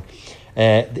down.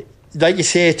 Like you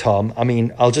say, Tom, I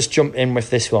mean, I'll just jump in with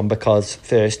this one because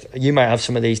first, you might have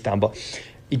some of these down, but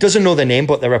He doesn't know the name,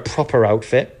 but they're a proper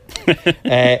outfit.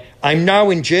 I'm now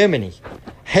in Germany,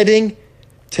 heading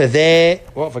to their...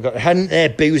 What have I got? Heading to their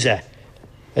boozer.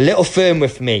 A little firm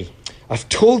with me. I've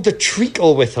told the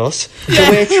treacle with us to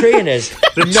wear trainers,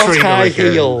 not high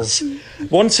heels.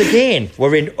 Once again,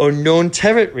 we're in unknown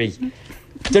territory.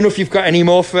 Don't know if you've got any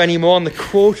more on the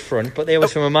quote front, but they were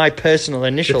some of my personal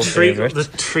initial favourites.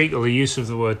 The treacle, the use of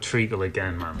the word treacle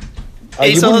again, man.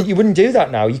 You wouldn't do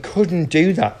that now. You couldn't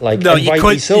do that. Like, no, you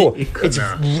couldn't. So. You It's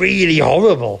really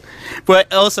horrible.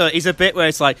 But also, he's a bit where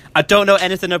it's like, I don't know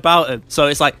anything about him, so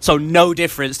it's like, so no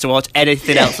difference towards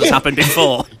anything else that's happened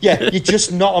before. Yeah, you're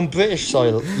just not on British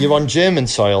soil. You're on German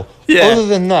soil. Yeah. Other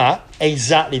than that,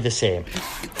 exactly the same.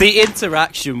 The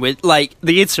interaction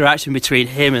between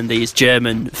him and these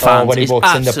German fans when he is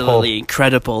walks in the absolutely pub.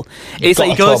 incredible. It's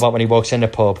like talk about when he walks in the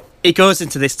pub. He goes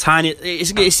into this tiny...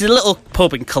 It's a little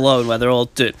pub in Cologne where they're all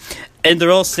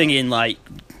singing, like,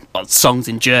 songs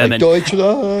in German. Like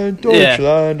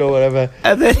Deutschland, or whatever.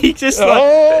 And then he just,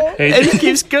 and he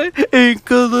keeps going,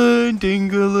 England,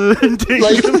 England, England.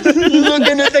 Like,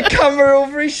 looking at the camera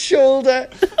over his shoulder.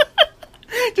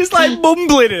 Just, like,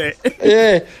 mumbling in it.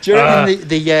 Yeah. Do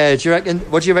you reckon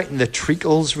what do you reckon the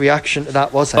treacle's reaction to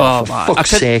that was? Oh, for man.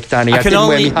 fuck's sake, Danny, I didn't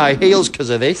wear my high heels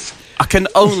because of this. I can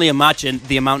only imagine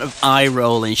the amount of eye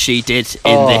rolling she did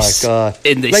in this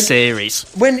series.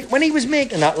 When he was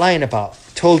making that line about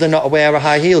told her not to wear her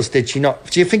high heels, did she not?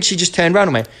 Do you think she just turned around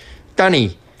and went,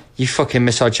 Danny, you fucking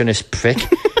misogynist prick?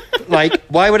 Like,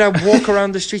 why would I walk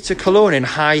around the streets of Cologne in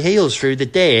high heels through the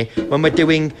day when we're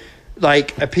doing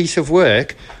like a piece of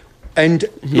work and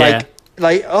like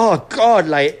oh god,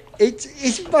 like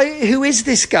it's like, who is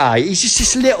this guy? He's just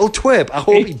this little twerp. I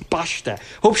hope he bashed her.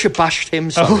 Hope she bashed him.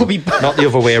 Not the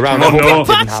other way around. I hope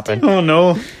that didn't happen. Oh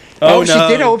no. I hope she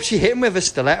did. I hope she hit him with a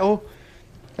stiletto.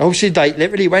 I hope she like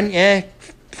literally went, yeah,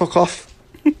 fuck off.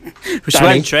 She's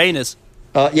wearing trainers.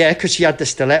 Yeah, because she had the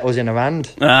stilettos in her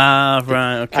hand. Ah,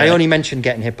 right, okay. I only mentioned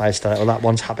getting hit by a stiletto. That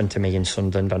once happened to me in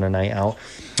Sunderland on a night out.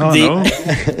 Oh, no.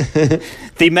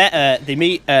 They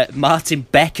meet Martin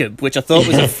Beckham, which I thought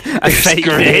was a fake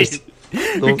name.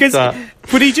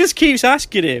 But he just keeps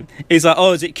asking him. He's like,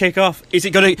 "Oh, is it kick off? Is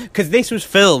it gonna?" Because this was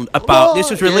filmed this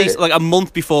was released like a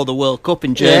month before the World Cup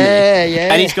in Germany. Yeah,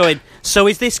 yeah. And he's going, "So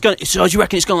is this going? So do you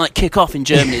reckon it's going to like kick off in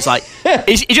Germany?" It's like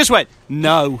he just went,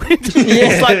 "No."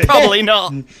 It's like probably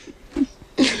not.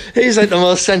 He's like the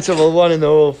most sensible one in the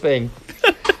whole thing.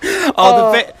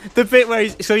 The bit where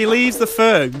he leaves the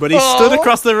firm, but he's stood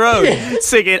across the road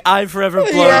singing "I'm Forever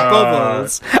Blowing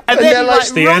Bubbles," and then like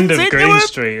it's the end of Green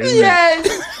Street, isn't it? Yes,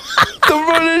 they're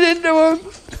running into him.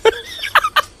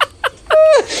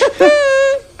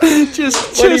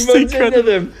 just when he runs incredible. into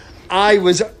them, I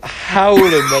was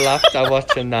howling with laughter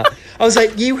watching that. I was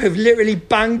like, you have literally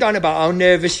banged on about how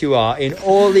nervous you are in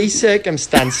all these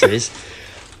circumstances.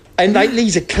 And like,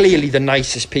 these are clearly the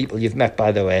nicest people you've met,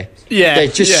 by the way. Yeah, they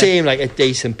just seem like a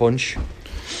decent bunch.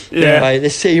 Yeah, like, they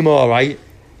seem all right.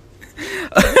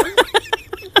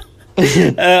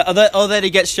 Then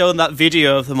he gets shown that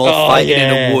video of them all fighting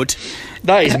in a wood.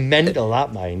 That is mental.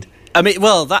 That mind. I mean,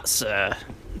 well, that's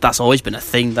always been a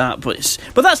thing. But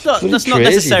that's not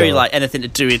necessarily though. like anything to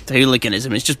do with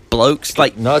hooliganism. It's just blokes.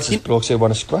 Like, no, it's just blokes who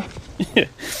want to scrap.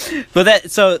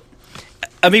 But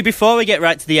I mean, before we get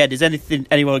right to the end, is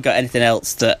anyone got anything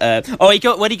else that?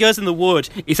 When he goes in the wood,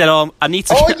 he said, "Oh, I need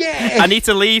to, I need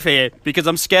to leave here because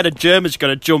I'm scared a German's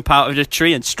going to jump out of the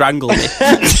tree and strangle me."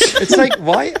 It's like,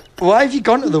 why have you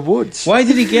gone to the woods? Why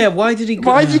have you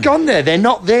gone there? They're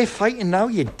not there fighting now,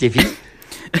 you divvy.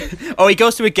 He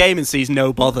goes to a game and sees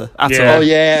no bother at all. Oh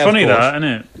yeah, funny that, isn't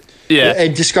it? Yeah,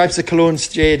 it describes the Cologne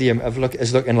Stadium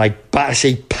as looking like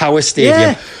Battersea Power Stadium.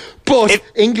 Yeah. But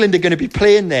England are going to be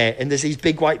playing there, and there's these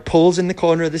big white poles in the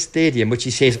corner of the stadium, which he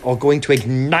says are going to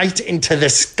ignite into the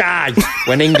sky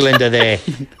when England are there.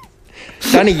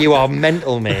 Danny, you are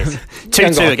mental, mate.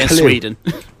 2-2 against Sweden.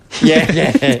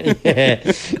 Yeah.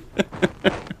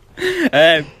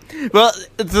 Well,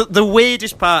 the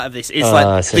weirdest part of this is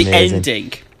the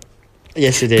ending.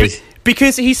 Yes, it is.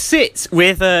 Because he sits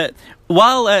with...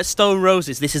 while Stone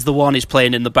Roses, This Is the One, is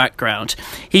playing in the background,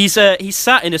 he's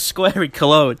sat in a square in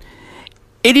Cologne,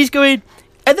 and he's going,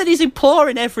 and then he's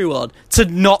imploring everyone to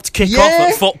not kick off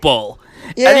at football.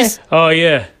 Yeah. And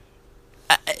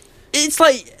it's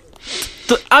like,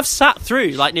 I've sat through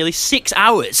like nearly 6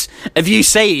 hours of you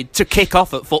saying to kick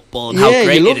off at football and how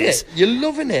great it is. You're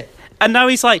loving it. And now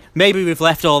he's like, maybe we've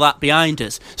left all that behind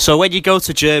us. So when you go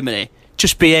to Germany,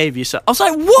 just behave yourself. I was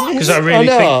like, what? Because I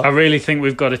really think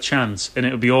we've got a chance, and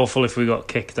it would be awful if we got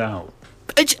kicked out.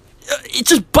 It's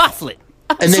just baffling.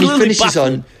 And then he finishes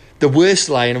on the worst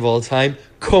line of all time.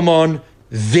 Come on,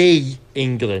 the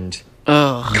England.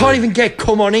 Oh, Can't even get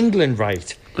 "Come on England"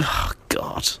 right. oh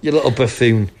God. You little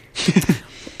buffoon.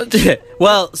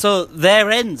 Well, so there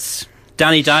ends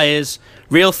Danny Dyer's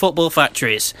Real Football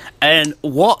Factories, and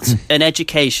what an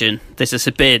education this has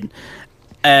been.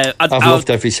 I've loved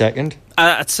every second.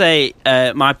 I'd say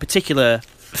my particular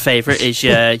favourite is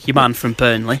your man from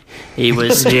Burnley. He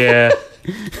was Yeah.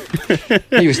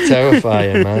 He was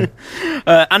terrifying, man.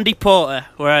 Andy Porter.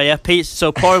 Where are you, Pete?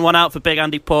 So pouring one out for big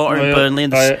Andy Porter in Burnley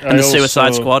and the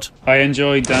Suicide Squad. I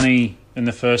enjoyed Danny in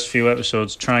the first few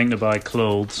episodes trying to buy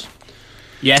clothes.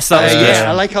 Yes, that was good. Yeah,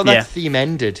 I like how that theme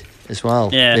ended as well.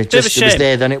 Yeah, it was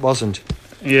there, then it wasn't.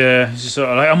 Yeah, it's just sort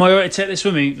of like, am I right to take this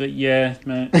with me? Like, yeah,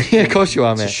 mate. Yeah, of course you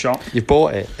are, It's mate. a shop. You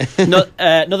bought it.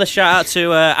 Another shout out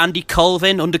to Andy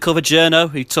Colvin, undercover journo,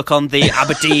 who took on the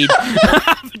Aberdeen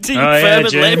firm and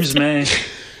James, lived. mate.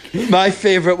 My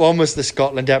favourite one was the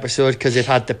Scotland episode because it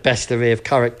had the best array of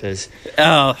characters.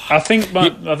 Oh, I think my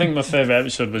favourite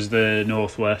episode was the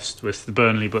Northwest with the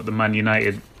Burnley, but the Man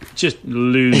United, just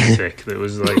lunatic that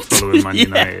was like following Man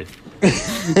United.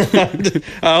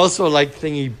 I also like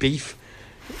Thingy Beef.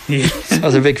 I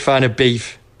was a big fan of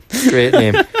Beef. Great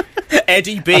name.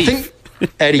 Eddie Beef. I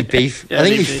think Eddie Beef. I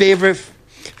think my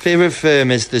favourite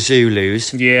firm is the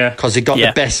Zulus. Yeah, because they got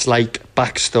the best like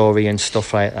backstory and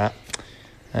stuff like that.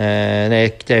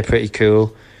 They're pretty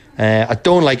cool. I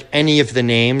don't like any of the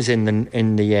names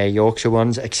in the Yorkshire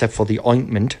ones except for the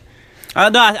Ointment.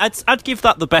 No, I'd give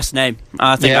that the best name.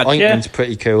 I think Ointment's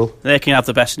pretty cool. They can have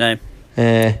the best name.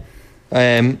 I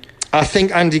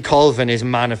think Andy Colvin is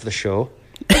man of the show.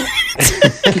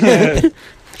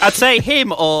 I'd say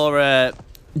him or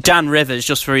Dan Rivers,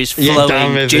 just for his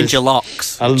flowing ginger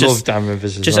locks. I love Dan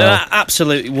Rivers as well. Just an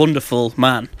absolutely wonderful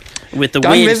man with the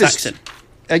Dan weirdest Rivers, accent.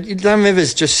 Dan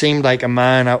Rivers just seemed like a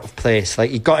man out of place. Like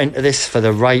he got into this for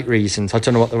the right reasons. I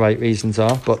don't know what the right reasons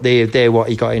are, but they're what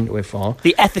he got into it for.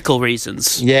 The ethical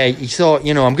reasons. Yeah, he thought,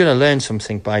 I'm going to learn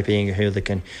something by being a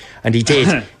hooligan. And he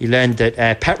did. He learned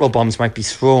that petrol bombs might be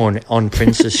thrown on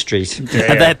Princes Street. And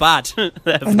they're bad.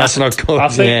 And that's not good. I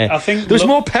think there was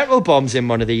more petrol bombs in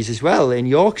one of these as well, in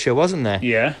Yorkshire, wasn't there?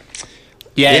 Yeah.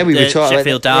 Yeah, we were talking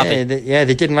Sheffield Derby.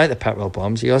 They didn't like the petrol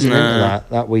bombs. He wasn't into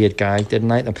that weird guy. Didn't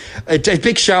like them. A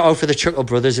big shout out for the Chuckle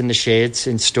Brothers in the Shades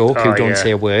in Stoke who don't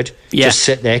say a word. Yeah. Just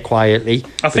sit there quietly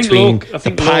between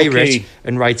the pirate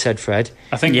and Right Said Fred.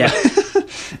 I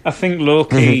think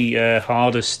low-key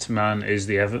hardest man is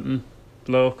the Everton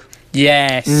bloke.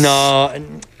 Yes. No,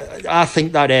 I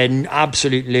think that an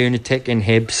absolute lunatic in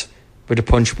Hibs with a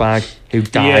punch bag who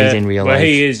died in real life. Well,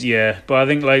 he is, but I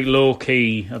think like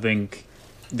low-key, I think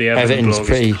the Everton's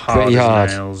pretty hard.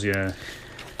 Nails, yeah.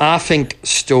 I think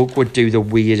Stoke would do the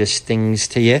weirdest things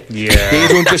to you. Yeah. They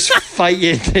don't just fight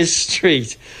you in the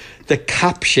street. They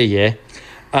capture you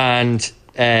and,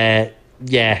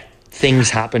 things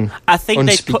happen. I think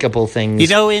unspeakable things.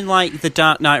 In like the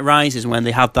Dark Knight Rises when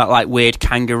they have that like weird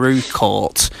kangaroo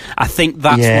court, I think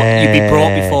that's what you'd be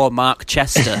brought before Mark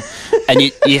Chester. And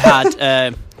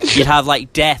you'd have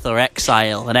like death or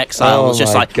exile, and exile was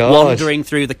just like wandering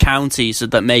through the counties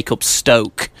that make up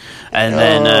Stoke, and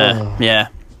then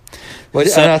Well,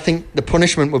 and I think the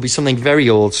punishment would be something very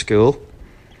old school.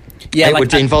 Yeah, it like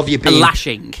would involve you being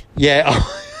lashing. Yeah,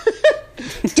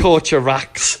 torture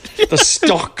racks, the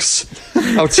stocks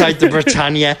outside the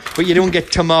Britannia, but you don't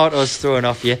get tomatoes thrown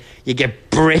off you. You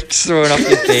get bricks thrown off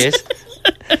your face.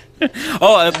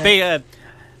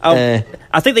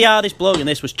 I think the hardest bloke in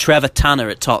this was Trevor Tanner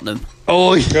at Tottenham.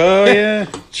 Oh yeah,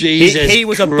 Jesus! He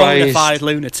was a bona fide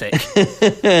lunatic.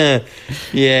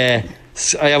 Yeah,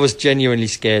 I was genuinely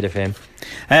scared of him.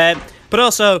 But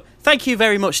also, thank you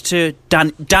very much to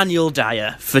Daniel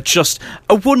Dyer for just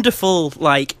a wonderful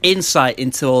insight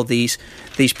into all these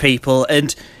people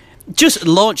and just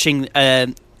launching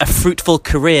a fruitful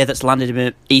career that's landed him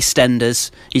at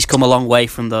EastEnders. He's come a long way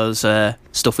from those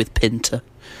stuff with Pinter.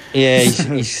 Yeah,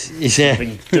 he's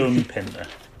done Pinter.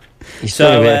 He's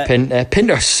done a bit of Pinter.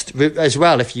 Pinter as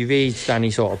well. If you read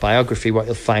Danny's autobiography, what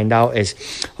you'll find out is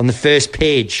on the first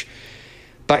page.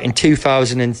 Back in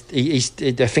 2000, I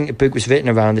think the book was written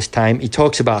around this time, he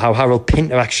talks about how Harold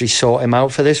Pinter actually sought him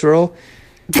out for this role.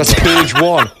 That's page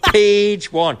one.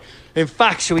 Page one. In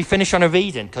fact, shall we finish on a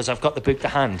reading? Because I've got the book to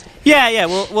hand. Yeah,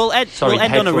 we'll end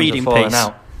on a reading piece.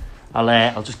 Out.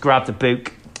 I'll just grab the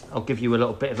book. I'll give you a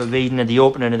little bit of a reading of the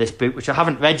opening of this book, which I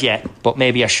haven't read yet, but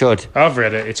maybe I should. I've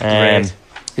read it. It's great.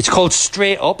 It's called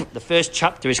Straight Up. The first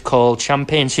chapter is called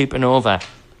Champagne Supernova.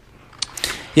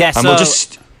 Yeah, and we'll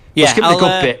skip the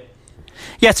good bit.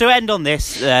 Yeah, to end on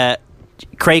this,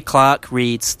 Craig Clark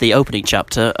reads the opening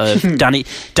chapter of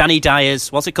Danny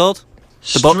Dyer's, what's it called?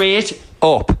 Straight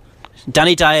Up.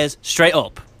 Danny Dyer's Straight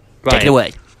Up. Right. Take it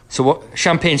away. So what?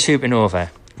 Champagne Supernova.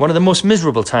 One of the most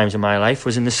miserable times of my life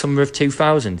was in the summer of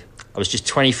 2000. I was just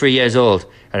 23 years old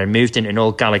and I moved into an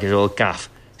old Gallagher's old gaff,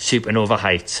 Supernova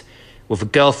Heights, with a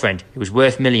girlfriend who was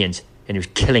worth millions and who was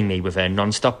killing me with her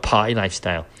non-stop party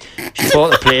lifestyle. She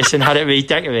bought the place and had it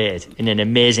redecorated in an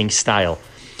amazing style.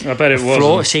 I bet it was.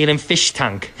 Floor-to-ceiling fish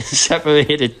tank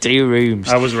separated 2 rooms.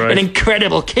 I was right. An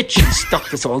incredible kitchen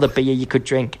stocked with all the beer you could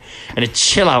drink, and a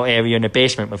chill-out area in the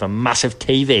basement with a massive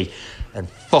TV and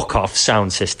fuck-off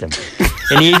sound system.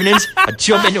 In the evenings, I'd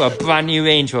jump into a brand new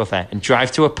Range Rover and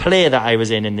drive to a play that I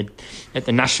was in at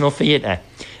the National Theatre.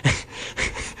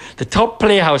 The top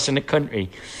playhouse in the country.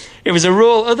 It was a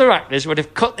role other actors would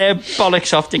have cut their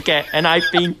bollocks off to get, and I'd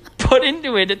been put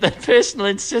into it at the personal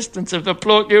insistence of the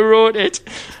bloke who wrote it,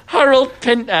 Harold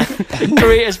Pinter, the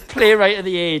greatest playwright of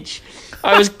the age.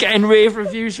 I was getting rave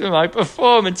reviews for my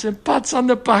performance and pats on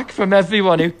the back from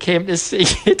everyone who came to see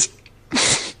it.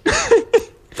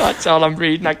 That's all I'm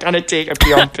reading. I can't take it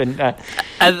beyond Pinter.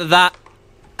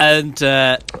 And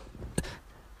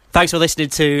thanks for listening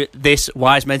to this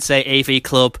Wise Men Say AV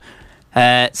Club.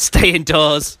 Stay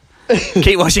indoors.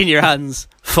 Keep washing your hands.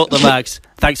 Fuck the mags.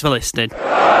 Thanks for listening.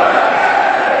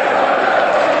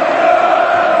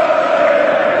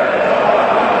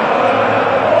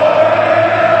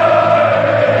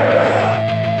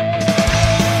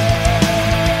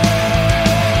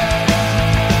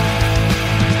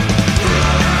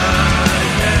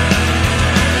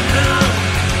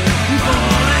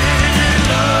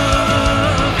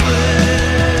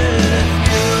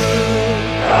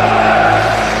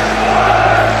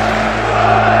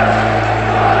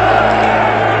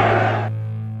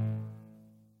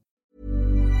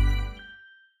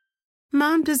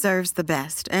 Mom deserves the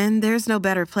best, and there's no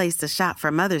better place to shop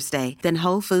for Mother's Day than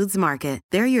Whole Foods Market.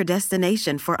 They're your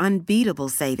destination for unbeatable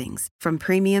savings, from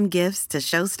premium gifts to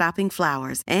show-stopping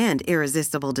flowers and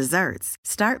irresistible desserts.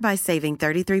 Start by saving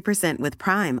 33% with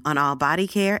Prime on all body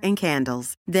care and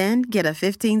candles. Then get a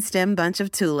 15-stem bunch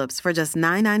of tulips for just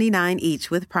 $9.99 each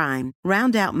with Prime.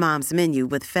 Round out Mom's menu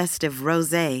with festive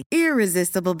rosé,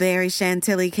 irresistible berry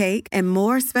chantilly cake, and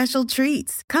more special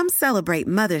treats. Come celebrate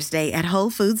Mother's Day at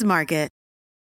Whole Foods Market.